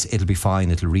feeds. It'll be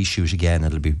fine. It'll reshoot again.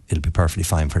 It'll be perfectly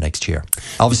fine for next year.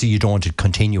 Obviously, you don't want it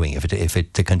continuing. If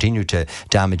it to continue to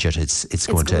damage it, it's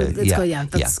going to.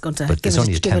 That's going to. But it's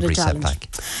only a temporary setback.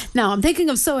 Now, I'm thinking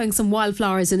of sowing some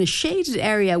wildflowers in a shaded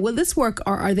area. Will this work,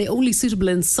 or are they only suitable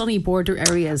in sunny border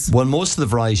areas? Well, most of the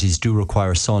varieties do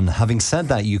require sun. Having said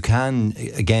that, you can,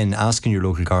 again, ask in your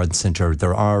local garden centre.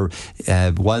 There are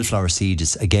wildflower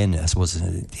seeds. Again, I suppose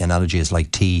the analogy is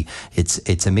like tea.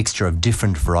 It's a mixture of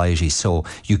different varieties. So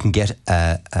you can get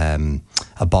a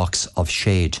box of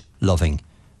shade-loving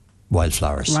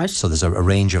wildflowers. Right. So there's a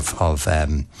range of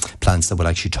plants that will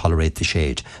actually tolerate the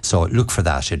shade. So look for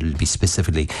that. It'll be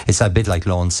specifically, it's a bit like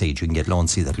lawn seed. You can get lawn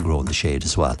seed that'll grow in the shade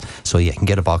as well. So you can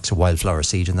get a box of wildflower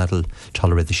seed and that'll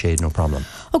tolerate the shade, no problem.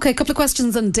 Okay, a couple of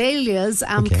questions on dahlias.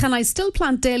 Okay. Can I still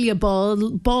plant dahlia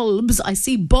bulbs? I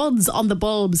see buds on the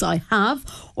bulbs I have,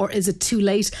 or is it too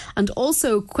late? And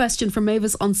also, question from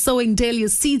Mavis on sowing dahlia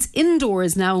seeds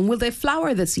indoors now, and will they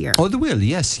flower this year? Oh, they will,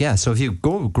 yes, yeah. So if you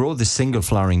grow the single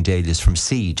flowering dahlias from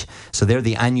seed, so they're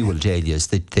the annual dahlias,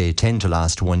 they tend to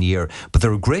last 1 year, but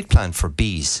they're a great plant for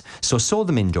bees. So sow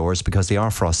them indoors because they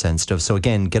are frost sensitive. So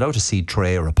again, get out a seed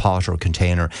tray or a pot or a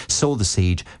container, sow the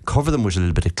seed, cover them with a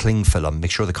little bit of cling film,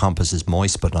 make sure the compost is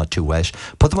moist but not too wet,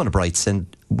 put them on a bright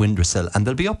windowsill, and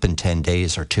they'll be up in 10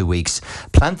 days or 2 weeks.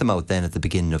 Plant them out then at the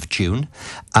beginning of June,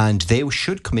 and they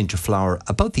should come into flower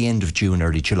about the end of June,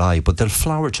 early July, but they'll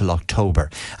flower till October.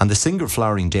 And the single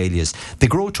flowering dahlias, they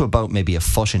grow to about maybe a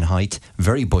foot in height,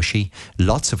 very bushy,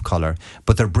 lots of colour,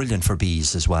 but they're brilliant for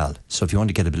bees as well. So if you want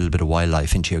to get a little bit of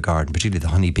wildlife into your garden, particularly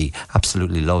the honeybee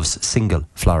absolutely loves single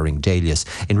flowering dahlias.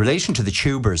 In relation to the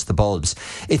tubers, the bulbs,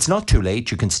 it's not too late.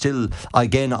 You can still,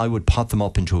 again, I would pot them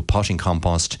up into a potting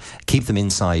compost, keep them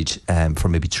inside for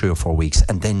maybe 3 or 4 weeks,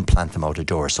 and then plant them out of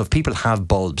doors. So if people have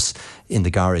bulbs in the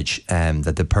garage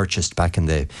that they purchased back in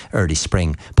the early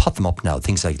spring, pot them up now.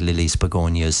 Things like lilies,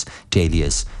 begonias,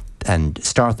 dahlias, and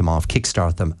start them off,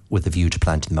 kickstart them with a view to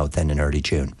planting them out then in early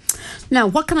June. Now,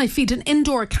 what can I feed an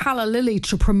indoor calla lily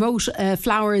to promote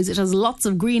flowers? It has lots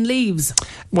of green leaves.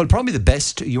 Well, probably the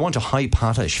best, you want a high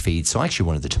potash feed. So actually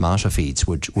one of the tomato feeds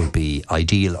would be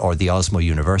ideal, or the Osmo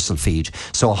Universal feed.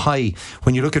 So a high,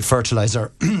 when you look at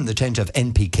fertiliser, they tend to have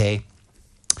NPK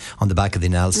on the back of the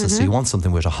analysis. So you want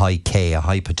something with a high K, a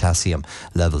high potassium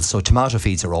level. So tomato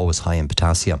feeds are always high in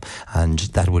potassium, and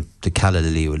the calla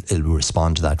lily will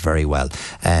respond to that very well.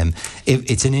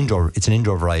 It's an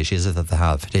indoor variety, is it, that they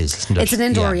have? It is, isn't it? It's an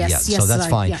indoor, yeah, yes. Yeah. So that's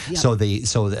fine. Yeah. So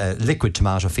the liquid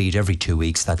tomato feed every 2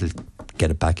 weeks, that'll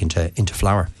get it back into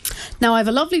flower. Now, I have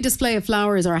a lovely display of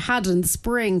flowers, or I had in the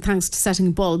spring, thanks to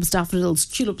setting bulbs, daffodils,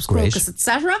 tulips, crocus,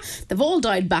 etc. They've all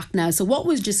died back now. So what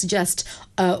would you suggest?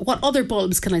 What other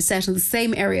bulbs can I set in the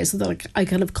same area so that I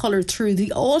kind of colour through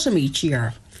the autumn each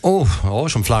year? Oh,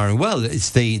 autumn flowering. Well,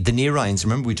 it's the Nerines.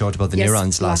 Remember we talked about the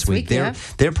Nerines last week?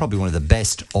 They're probably one of the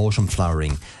best autumn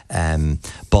flowering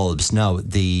bulbs. Now,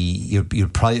 you'll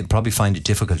probably find it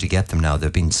difficult to get them now.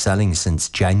 They've been selling since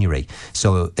January.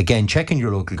 So again, check in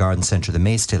your local garden centre. They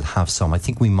may still have some. I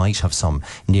think we might have some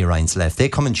Nerines left. They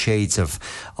come in shades of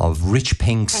rich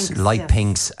pinks, light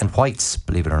pinks and whites,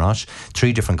 believe it or not.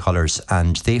 3 different colours,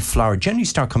 and they flower, generally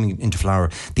start coming into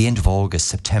flower the end of August,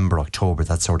 September, October,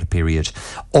 that sort of period.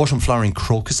 Autumn flowering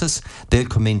crocuses, they'll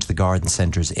come into the garden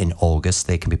centres in August.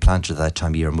 They can be planted at that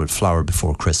time of year and will flower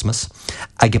before Christmas.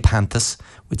 Agapanthus,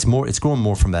 it's grown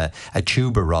more from a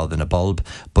tuber rather than a bulb,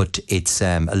 but it's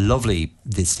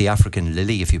the African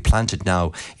lily. If you plant it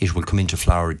now, it will come into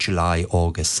flower July,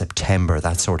 August, September,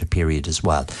 that sort of period as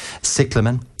well.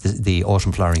 Cyclamen, the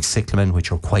autumn flowering cyclamen, which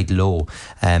are quite low.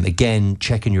 Again,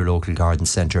 check in your local garden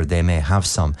centre. They may have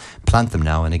some. Plant them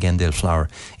now, and again, they'll flower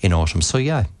in autumn. So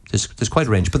yeah, there's quite a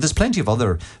range, but there's plenty of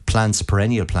other plants,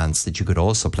 perennial plants, that you could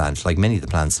also plant, like many of the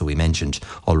plants that we mentioned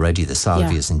already, the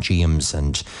salvias and geums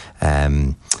and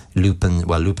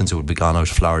lupins would be gone out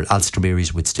of flower.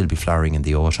 Alstroemeries would still be flowering in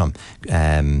the autumn.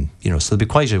 So there'll be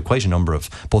quite a number of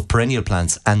both perennial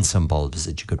plants and some bulbs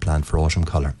that you could plant for autumn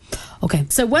colour. Okay,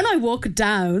 so when I walk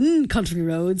down country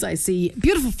roads, I see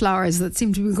beautiful flowers that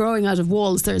seem to be growing out of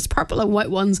walls. There's purple and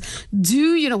white ones.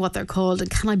 Do you know what they're called,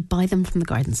 and can I buy them from the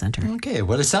garden centre? Okay,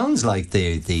 well, it sounds like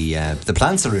the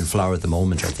plants that are in flower at the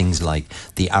moment are things like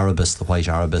the arabis, the white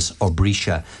arabis.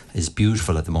 Aubricia is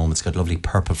beautiful at the moment. It's got lovely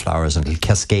purple flowers and it'll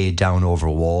cascade down over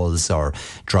walls or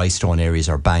dry stone areas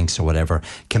or banks or whatever.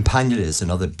 Campanula is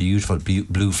another beautiful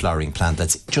blue flowering plant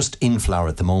that's just in flower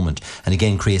at the moment, and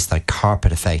again creates that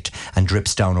carpet effect and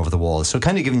drips down over the walls. So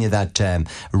kind of giving you that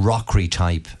rockery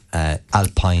type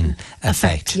alpine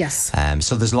effect. Yes.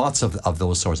 So there's lots of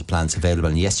those sorts of plants available,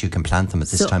 and yes, you can plant them at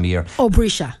this time of year.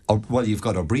 Aubricia. Well, you've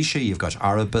got Aubricia, you've got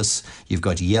Arabis, you've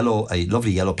got a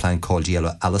lovely yellow plant called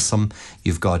yellow alyssum.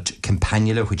 You've got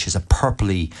Campanula, which is a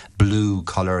purpley blue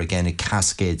colour. Again, it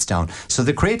cascades down. So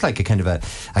they create like a kind of a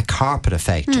carpet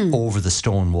effect over the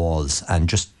stone walls and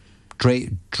just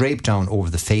drape down over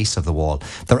the face of the wall.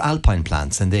 They're alpine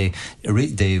plants, and they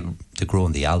grow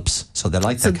in the Alps, so they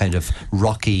like that kind of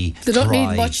rocky. They don't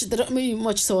dry. need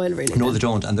much soil, really. No, they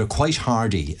don't, and they're quite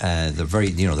hardy. They're very,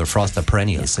 they're they're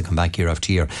perennials. They come back year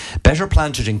after year. Better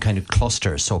planted in kind of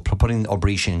clusters. So putting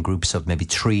Aubricia in groups of maybe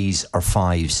 3s or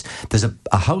 5s. There's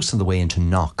a house on the way into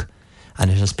Knock, and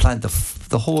it has planted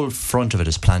the whole front of it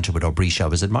is planted with Obrisia. I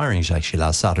was admiring it actually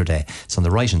last Saturday. It's on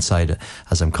the right hand side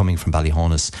as I'm coming from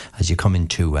Ballyhonus as you come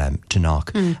into to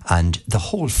Knock, and the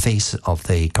whole face of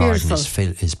the garden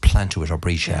is planted with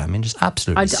Obrisia. I mean, it's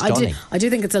absolutely stunning. I do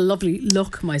think it's a lovely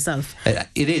look myself.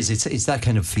 It is. It's that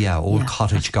kind of old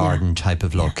cottage garden type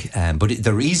of look. But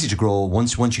they're easy to grow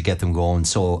once you get them going.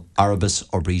 So Arabis,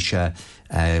 Obrisia,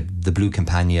 the blue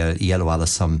campania, yellow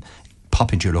alyssum.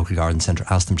 Pop into your local garden centre,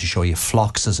 ask them to show you.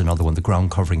 Phlox is another one, the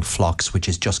ground covering phlox, which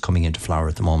is just coming into flower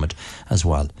at the moment as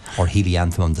well. Or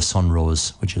Helianthemum, the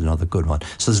sunrose, which is another good one.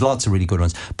 So there's lots of really good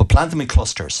ones. But plant them in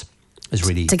clusters. Is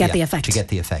really to get the effect. To get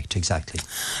the effect, exactly.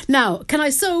 Now, can I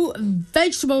sow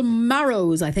vegetable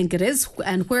marrows, I think it is,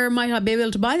 and where might I be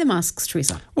able to buy them, asks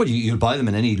Teresa? Well, you'll buy them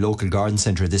in any local garden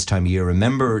centre this time of year.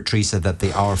 Remember, Teresa, that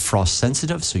they are frost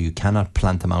sensitive, so you cannot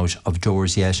plant them out of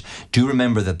doors yet. Do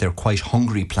remember that they're quite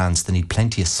hungry plants. They need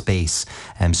plenty of space.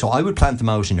 So I would plant them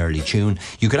out in early June.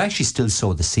 You could actually still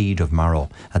sow the seed of marrow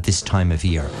at this time of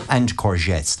year. And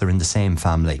courgettes, they're in the same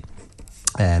family.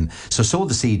 So sow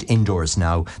the seed indoors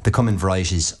now. They come in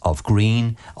varieties of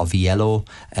green, of yellow,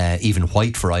 even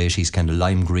white varieties, kind of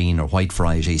lime green or white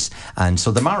varieties. And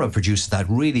so the marrow produces that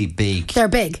really big. They're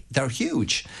big. They're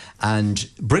huge and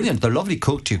brilliant. They're lovely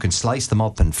cooked. You can slice them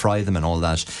up and fry them and all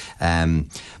that.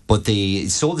 But they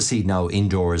sow the seed now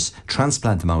indoors,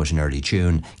 transplant them out in early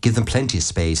June, give them plenty of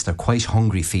space. They're quite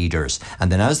hungry feeders. And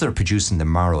then as they're producing the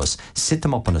marrows, sit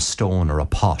them up on a stone or a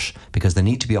pot because they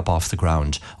need to be up off the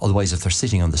ground. Otherwise, if they're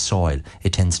sitting on the soil,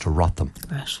 it tends to rot them.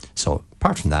 Right. So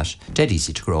apart from that, dead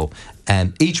easy to grow.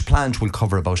 Each plant will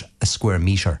cover about a square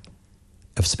metre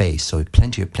of space, so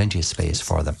plenty of space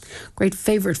for them. Great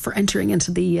favourite for entering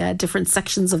into the different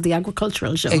sections of the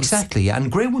agricultural shows. Exactly, and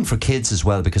great one for kids as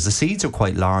well because the seeds are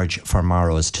quite large for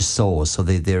marrows to sow. So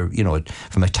they're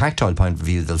from a tactile point of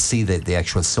view, they'll see the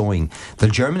actual sowing. They'll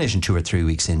germinate in 2 or 3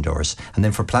 weeks indoors, and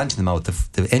then for planting them out,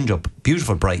 they end up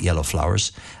beautiful bright yellow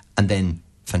flowers, and then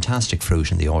fantastic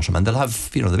fruit in the autumn. And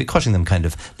they'll be cutting them kind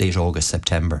of late August,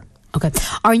 September. Okay.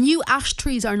 Our new ash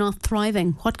trees are not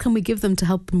thriving. What can we give them to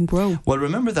help them grow? Well,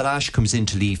 remember that ash comes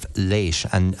into leaf late,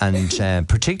 and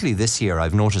particularly this year,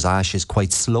 I've noticed ash is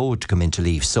quite slow to come into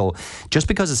leaf. So just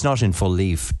because it's not in full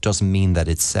leaf doesn't mean that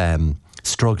it's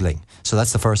struggling. So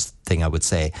that's the first thing I would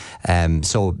say.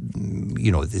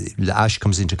 The ash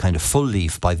comes into kind of full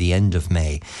leaf by the end of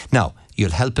May. Now,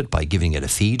 you'll help it by giving it a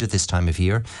feed at this time of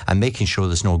year and making sure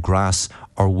there's no grass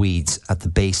or weeds at the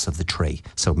base of the tree.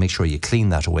 So make sure you clean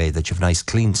that away, that you have nice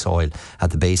clean soil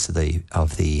at the base of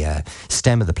the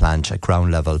stem of the plant at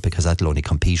ground level, because that'll only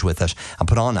compete with it. And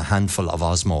put on a handful of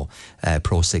Osmo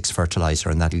Pro 6 fertiliser,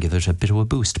 and that'll give it a bit of a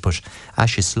boost. But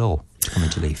ash is slow to come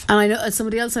into leaf. And I know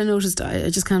somebody else I noticed, I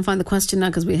just can't find the question now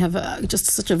because we have just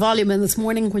such a volume in this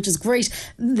morning, which is great.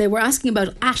 They were asking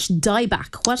about ash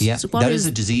dieback. What is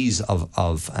a disease of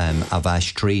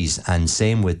ash trees, and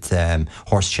same with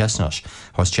horse chestnut.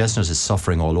 Horse chestnut is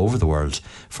suffering all over the world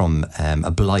from a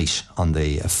blight on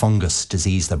the fungus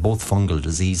disease. They're both fungal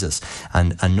diseases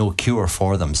and no cure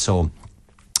for them. So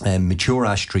mature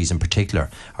ash trees in particular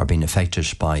are being affected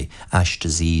by ash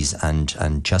disease,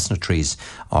 and chestnut trees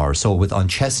are. So on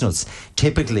chestnuts,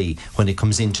 typically when it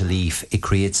comes into leaf, it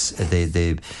creates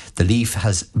the leaf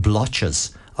has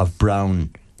blotches of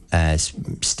brown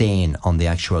stain on the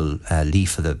actual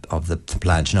leaf of the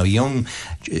plant. Now, young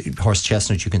horse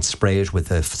chestnut, you can spray it with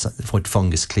a foot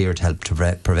fungus clear to help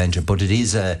to prevent it, but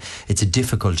it's a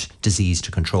difficult disease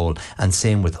to control. And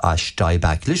same with ash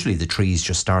dieback. Literally, the trees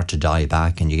just start to die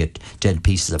back, and you get dead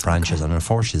pieces of branches, and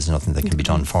unfortunately, there's nothing that can be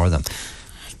done for them.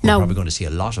 We're probably going to see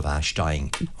a lot of ash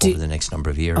dying over the next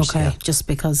number of years. Okay, just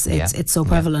because it's so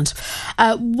prevalent.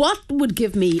 What would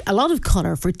give me a lot of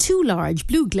colour for 2 large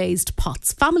blue glazed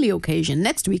pots? Family occasion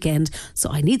next weekend, so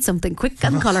I need something quick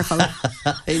and colourful.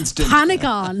 Instant. Panic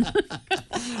on.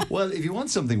 Well, if you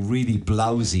want something really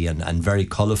blousy and very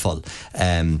colourful,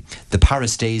 the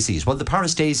Paris daisies. Well, the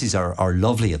Paris daisies are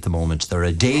lovely at the moment. They're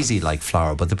a daisy-like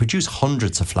flower, but they produce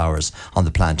hundreds of flowers on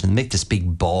the plant and make this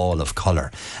big ball of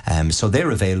colour. So they're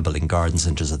available in garden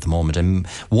centres at the moment, and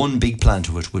one big plant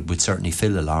of it would certainly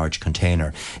fill a large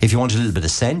container. If you want a little bit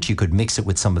of scent, you could mix it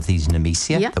with some of these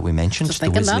Nemesia that we mentioned, the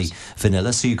Wisley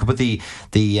vanilla. So you could put the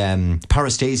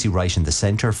Paris daisy right in the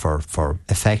centre for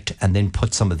effect, and then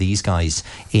put some of these guys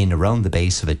in around the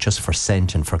base of it just for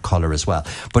scent and for colour as well.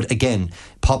 But again,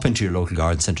 pop into your local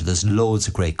garden centre. There's loads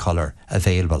of great colour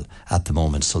available at the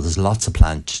moment, so there's lots of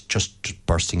plant just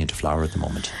bursting into flower at the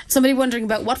moment. Somebody wondering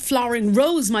about what flowering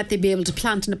rose might they be able to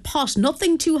plant in a pot.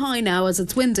 Nothing too high now as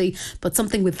it's windy, but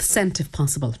something with scent if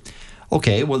possible.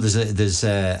 Okay, well there's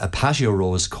a patio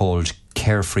rose called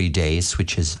Carefree Days,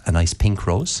 which is a nice pink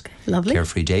rose. Lovely.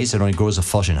 Carefree Days. It only grows a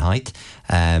foot in height.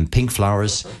 Pink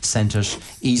flowers, scented,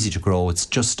 easy to grow. It's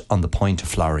just on the point of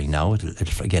flowering now.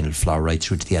 It'll flower right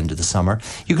through to the end of the summer.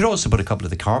 You could also put a couple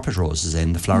of the carpet roses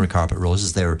in, the flower carpet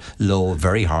roses. They're low,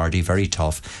 very hardy, very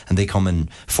tough, and they come in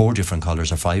 4 different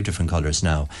colours or 5 different colours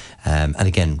now. And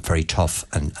again, very tough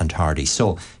and hardy.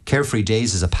 So Carefree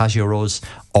Days is a patio rose,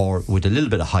 or with a little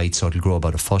bit of height, so it'll grow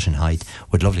about a foot in height,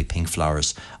 with lovely pink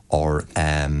flowers, or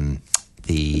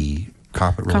the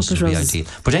carpet roses would be ideal.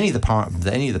 But any of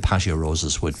the patio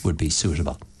roses would be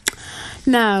suitable.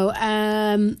 Now,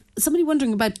 somebody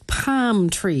wondering about palm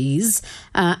trees,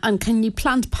 and can you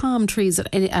plant palm trees at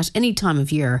any time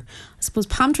of year? I suppose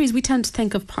palm trees, we tend to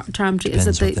think of palm trees.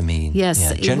 Depends what they mean. Yes,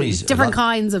 yeah. Generally, different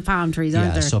kinds of palm trees,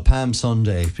 aren't there? So Palm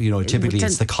Sunday, typically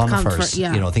it's the conifers,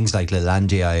 things like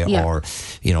Lelandia or,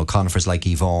 conifers like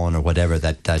Yvonne or whatever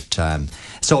that.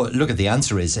 So look, at the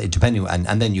answer is depending,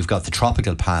 and then you've got the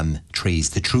tropical palm trees,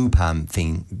 the true palm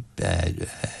trees,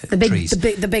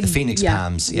 the phoenix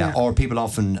palms, or people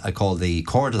often call the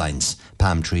cordylines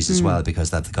palm trees as well, because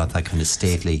they've got that kind of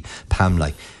stately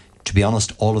palm-like. To be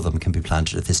honest, all of them can be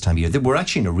planted at this time of year. We're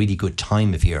actually in a really good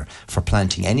time of year for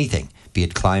planting anything, be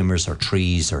it climbers or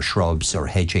trees or shrubs or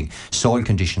hedging. Soil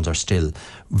conditions are still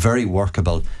very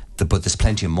workable, but there's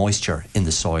plenty of moisture in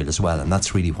the soil as well, and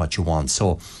that's really what you want.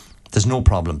 So there's no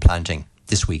problem planting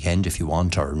this weekend if you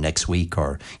want, or next week,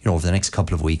 or over the next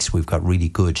couple of weeks. We've got really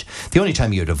good. The only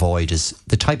time you'd avoid is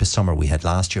the type of summer we had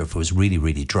last year, if it was really,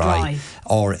 really dry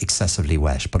or excessively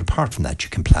wet. But apart from that,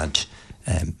 you can plant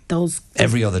those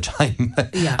every other time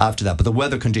after that. But the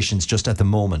weather conditions just at the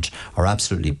moment are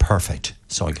absolutely perfect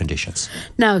soil conditions.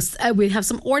 Now, we have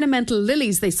some ornamental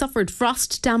lilies. They suffered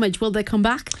frost damage. Will they come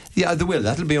back? Yeah, they will.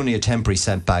 That'll be only a temporary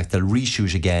setback. They'll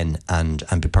reshoot again and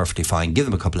be perfectly fine. Give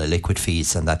them a couple of liquid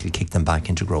feeds and that'll kick them back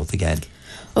into growth again.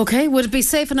 Okay, would it be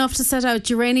safe enough to set out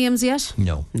geraniums yet?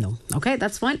 No. Okay,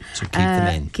 that's fine. So keep them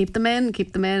in.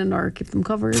 Keep them in, or keep them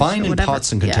covered. Fine in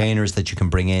pots and containers that you can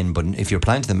bring in, but if you're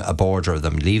planting them, a border of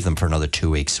them, leave them for another 2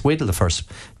 weeks. Wait till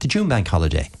the June bank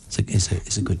holiday.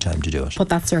 It's a good time to do it. Put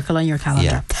that circle on your calendar.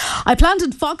 Yeah. I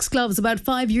planted foxgloves about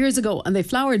 5 years ago and they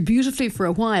flowered beautifully for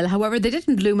a while. However, they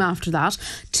didn't bloom after that.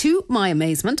 To my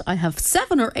amazement, I have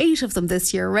 7 or 8 of them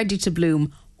this year ready to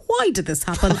bloom. Why did this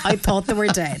happen? I thought they were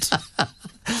dead.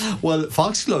 Well,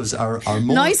 foxgloves are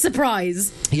more... Nice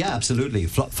surprise. Yeah, absolutely.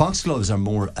 Foxgloves are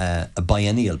more a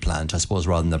biennial plant, I suppose,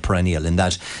 rather than a perennial, in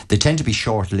that they tend to be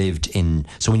short-lived.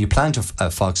 So when you plant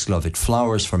a foxglove, it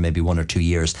flowers for maybe 1 or 2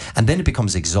 years, and then it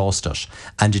becomes exhausted,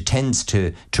 and it tends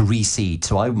to reseed.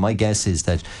 So my guess is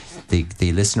that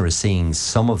the listener is seeing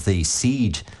some of the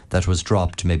seed that was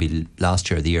dropped maybe last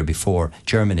year or the year before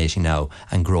germinating now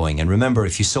and growing. And remember,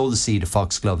 if you sow the seed of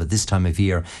foxglove at this time of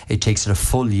year, it takes it a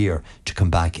full year to come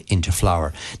back into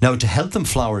flower. Now, to help them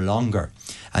flower longer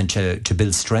and to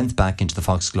build strength back into the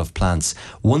foxglove plants,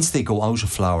 once they go out of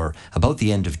flower about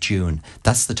the end of June,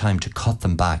 that's the time to cut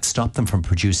them back, stop them from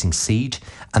producing seed,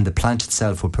 and the plant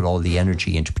itself will put all the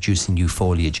energy into producing new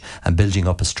foliage and building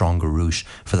up a stronger root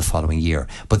for the following year.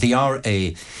 But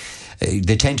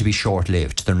they tend to be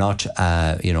short-lived. They're not,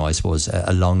 I suppose,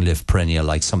 a long-lived perennial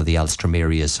like some of the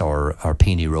alstroemerias or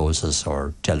peony roses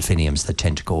or delphiniums that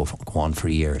tend to go on for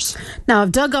years. Now,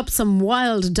 I've dug up some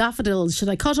wild daffodils. Should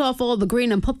I cut off all the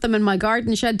green and put them in my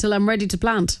garden shed till I'm ready to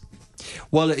plant?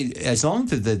 Well, as long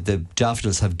as the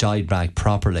daffodils have died back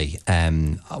properly,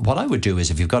 what I would do is,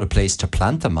 if you've got a place to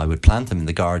plant them, I would plant them in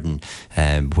the garden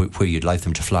where you'd like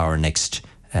them to flower next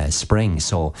spring.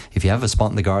 So if you have a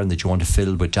spot in the garden that you want to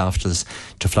fill with daffodils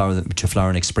to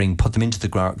flower next spring, put them into the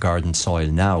garden soil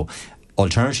now.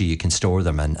 Alternatively, you can store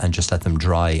them and just let them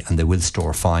dry, and they will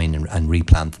store fine, and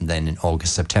replant them then in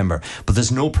August, September. But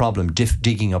there's no problem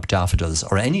digging up daffodils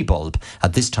or any bulb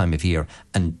at this time of year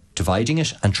and dividing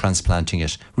it and transplanting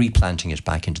it, replanting it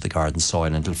back into the garden soil,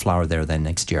 and it'll flower there then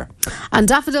next year. And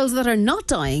daffodils that are not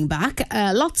dying back,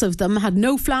 lots of them had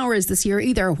no flowers this year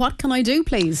either. What can I do,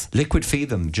 please? Liquid feed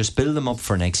them. Just build them up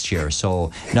for next year.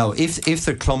 So now, if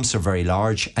their clumps are very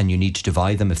large and you need to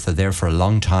divide them, if they're there for a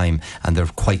long time and they're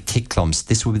quite thick clumps,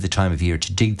 this will be the time of year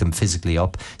to dig them physically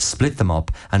up, split them up,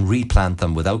 and replant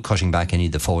them without cutting back any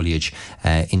of the foliage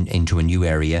into a new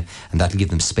area, and that'll give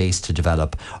them space to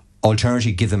develop.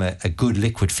 Alternatively, give them a good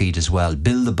liquid feed as well.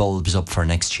 Build the bulbs up for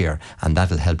next year, and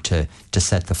that'll help to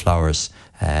set the flowers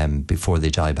before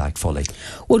they die back fully.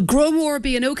 Would Growmore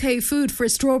be an okay food for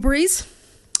strawberries?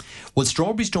 Well,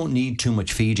 strawberries don't need too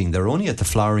much feeding. They're only at the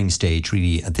flowering stage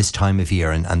really at this time of year,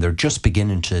 and they're just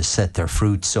beginning to set their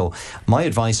fruit. So my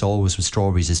advice always with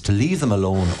strawberries is to leave them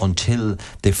alone until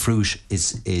the fruit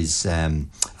is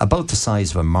about the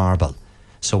size of a marble.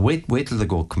 So wait till they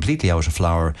go completely out of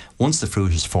flower. Once the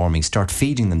fruit is forming, start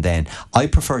feeding them then. I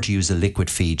prefer to use a liquid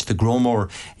feed. The Growmore,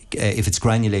 if it's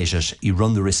granulated, you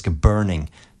run the risk of burning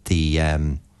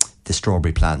the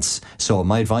strawberry plants. So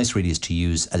my advice really is to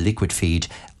use a liquid feed.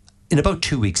 In about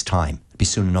 2 weeks' time, it'll be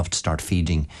soon enough to start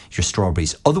feeding your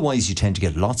strawberries. Otherwise, you tend to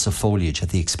get lots of foliage at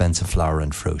the expense of flower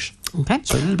and fruit. Okay.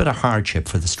 So a little bit of hardship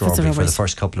for the strawberry for the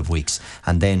first couple of weeks.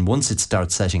 And then once it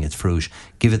starts setting its fruit,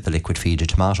 give it the liquid feed, a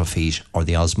tomato feed, or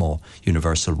the Osmo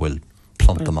Universal will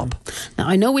plump them up. Now,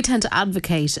 I know we tend to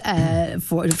advocate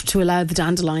to allow the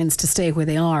dandelions to stay where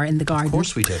they are in the garden. Of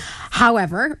course we do.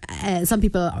 However, some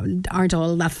people aren't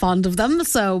all that fond of them.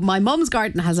 So my mum's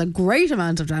garden has a great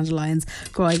amount of dandelions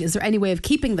growing. Is there any way of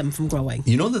keeping them from growing?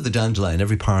 You know that the dandelion,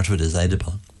 every part of it is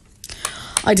edible.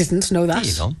 I didn't know that.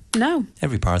 There you go. No.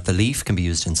 Every part. The leaf can be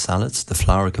used in salads. The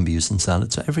flower can be used in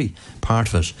salads. So every part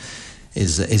of it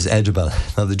is edible.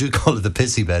 Now they do call it the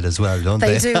pissy bed as well, don't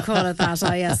they? They do call it that.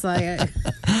 Yes.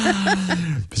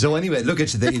 So anyway, look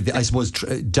at I suppose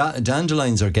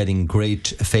dandelions are getting great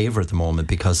favour at the moment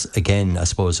because, again, I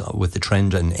suppose with the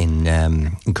trend in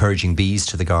encouraging bees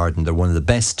to the garden, they're one of the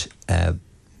best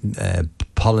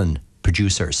pollen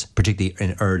producers, particularly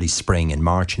in early spring, in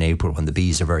March and April, when the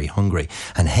bees are very hungry,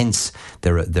 and hence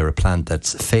they're a plant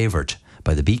that's favoured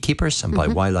by the beekeepers and by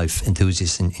wildlife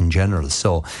enthusiasts in general.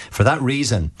 So for that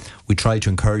reason, we try to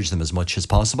encourage them as much as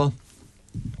possible.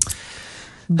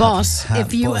 But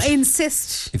if you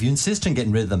insist on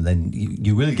getting rid of them, then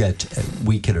you will get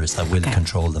weed killers that will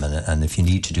control them. And if you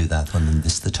need to do that, well, then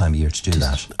this is the time of year to do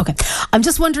that. Okay. I'm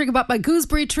just wondering about my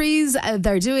gooseberry trees.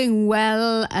 They're doing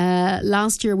well.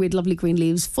 Last year we had lovely green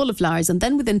leaves full of flowers, and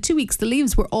then within 2 weeks the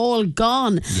leaves were all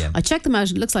gone. Yeah. I checked them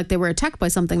out. It looks like they were attacked by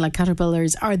something like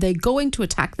caterpillars. Are they going to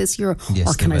attack this year? Yes,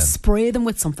 or can I spray them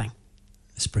with something?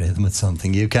 Spray them with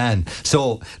something. You can.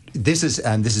 So this is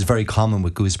very common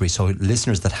with gooseberry. So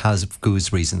listeners that has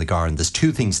gooseberries in the garden, there's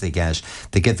two things they get.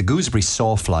 They get the gooseberry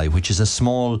sawfly, which is a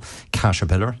small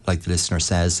caterpillar, like the listener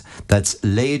says, that's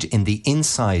laid in the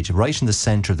inside, right in the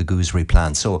centre of the gooseberry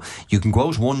plant. So you can go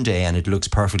out one day and it looks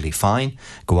perfectly fine.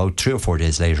 Go out 3 or 4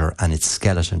 days later and it's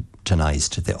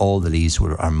skeletonized. All the leaves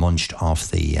are munched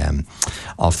off the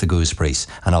gooseberries,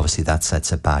 and obviously that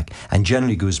sets it back. And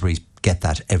generally gooseberries get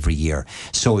that every year.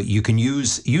 So you can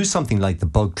use something like the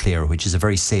Bug Clear, which is a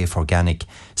very safe organic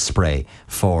spray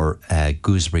for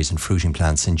gooseberries and fruiting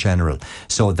plants in general.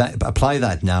 So apply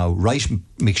that now, right?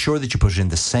 Make sure that you put it in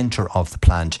the centre of the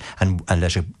plant and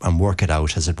let it and work it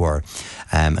out, as it were,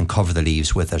 and cover the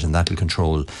leaves with it, and that will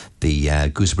control the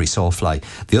gooseberry sawfly.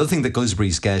 The other thing that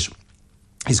gooseberries get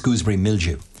is gooseberry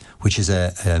mildew, which is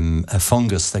a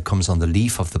fungus that comes on the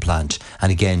leaf of the plant.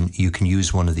 And again, you can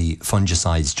use one of the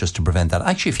fungicides just to prevent that.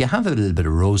 Actually, if you have a little bit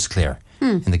of rose clear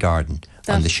in the garden,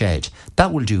 on the shed,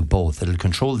 that will do both. It'll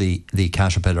control the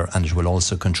caterpillar, and it will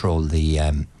also control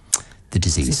the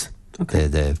disease. Okay.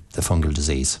 The fungal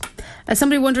disease.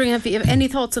 Somebody wondering, have you any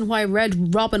thoughts on why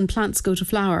red robin plants go to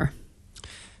flower?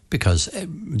 Because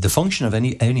the function of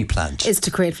any plant is to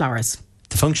create flowers.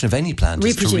 The function of any plant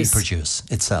is to reproduce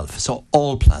itself. So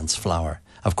all plants flower.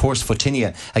 Of course,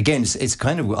 Photinia, again, it's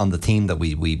kind of on the theme that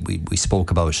we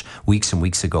spoke about weeks and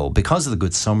weeks ago. Because of the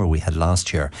good summer we had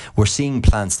last year, we're seeing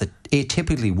plants that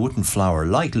atypically wouldn't flower,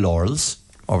 like laurels,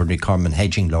 ordinary common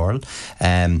hedging laurel.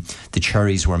 The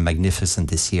cherries were magnificent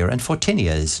this year, and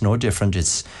Photinia is no different.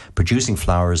 It's producing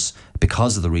flowers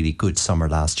because of the really good summer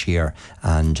last year,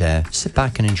 and sit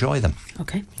back and enjoy them.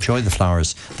 Okay. Enjoy the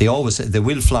flowers. They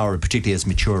will flower, particularly as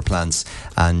mature plants,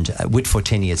 and with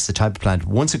Photinia, it's the type of plant,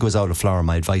 once it goes out of flower,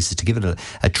 my advice is to give it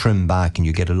a trim back, and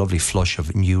you get a lovely flush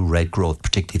of new red growth,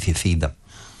 particularly if you feed them.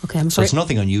 Okay, so it's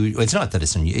nothing unusual. It's not that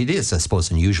it is, I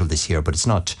suppose, unusual this year, but it's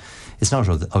not out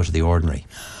of the ordinary.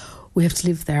 We have to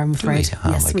leave there, I'm afraid.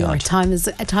 Yes, we are. Time is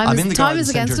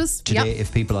against us. Today,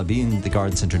 I'll be in the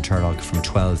garden centre in Turlock from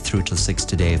 12 through till 6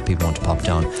 today. If people want to pop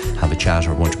down, have a chat,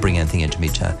 or want to bring anything into me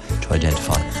to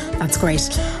identify. That's great.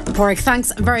 Pádraig,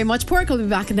 thanks very much. Pádraig will be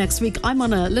back next week. I'm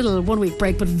on a little 1 week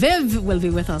break, but Viv will be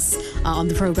with us on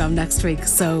the programme next week.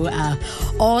 So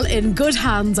all in good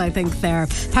hands, I think, there.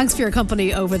 Thanks for your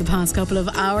company over the past couple of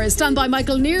hours. Stand by.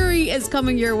 Michael Neary is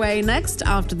coming your way next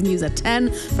after the news at 10.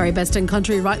 Very best in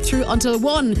country right through until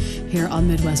 1 here on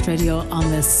Midwest Radio on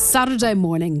this Saturday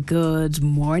morning. Good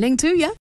morning to you.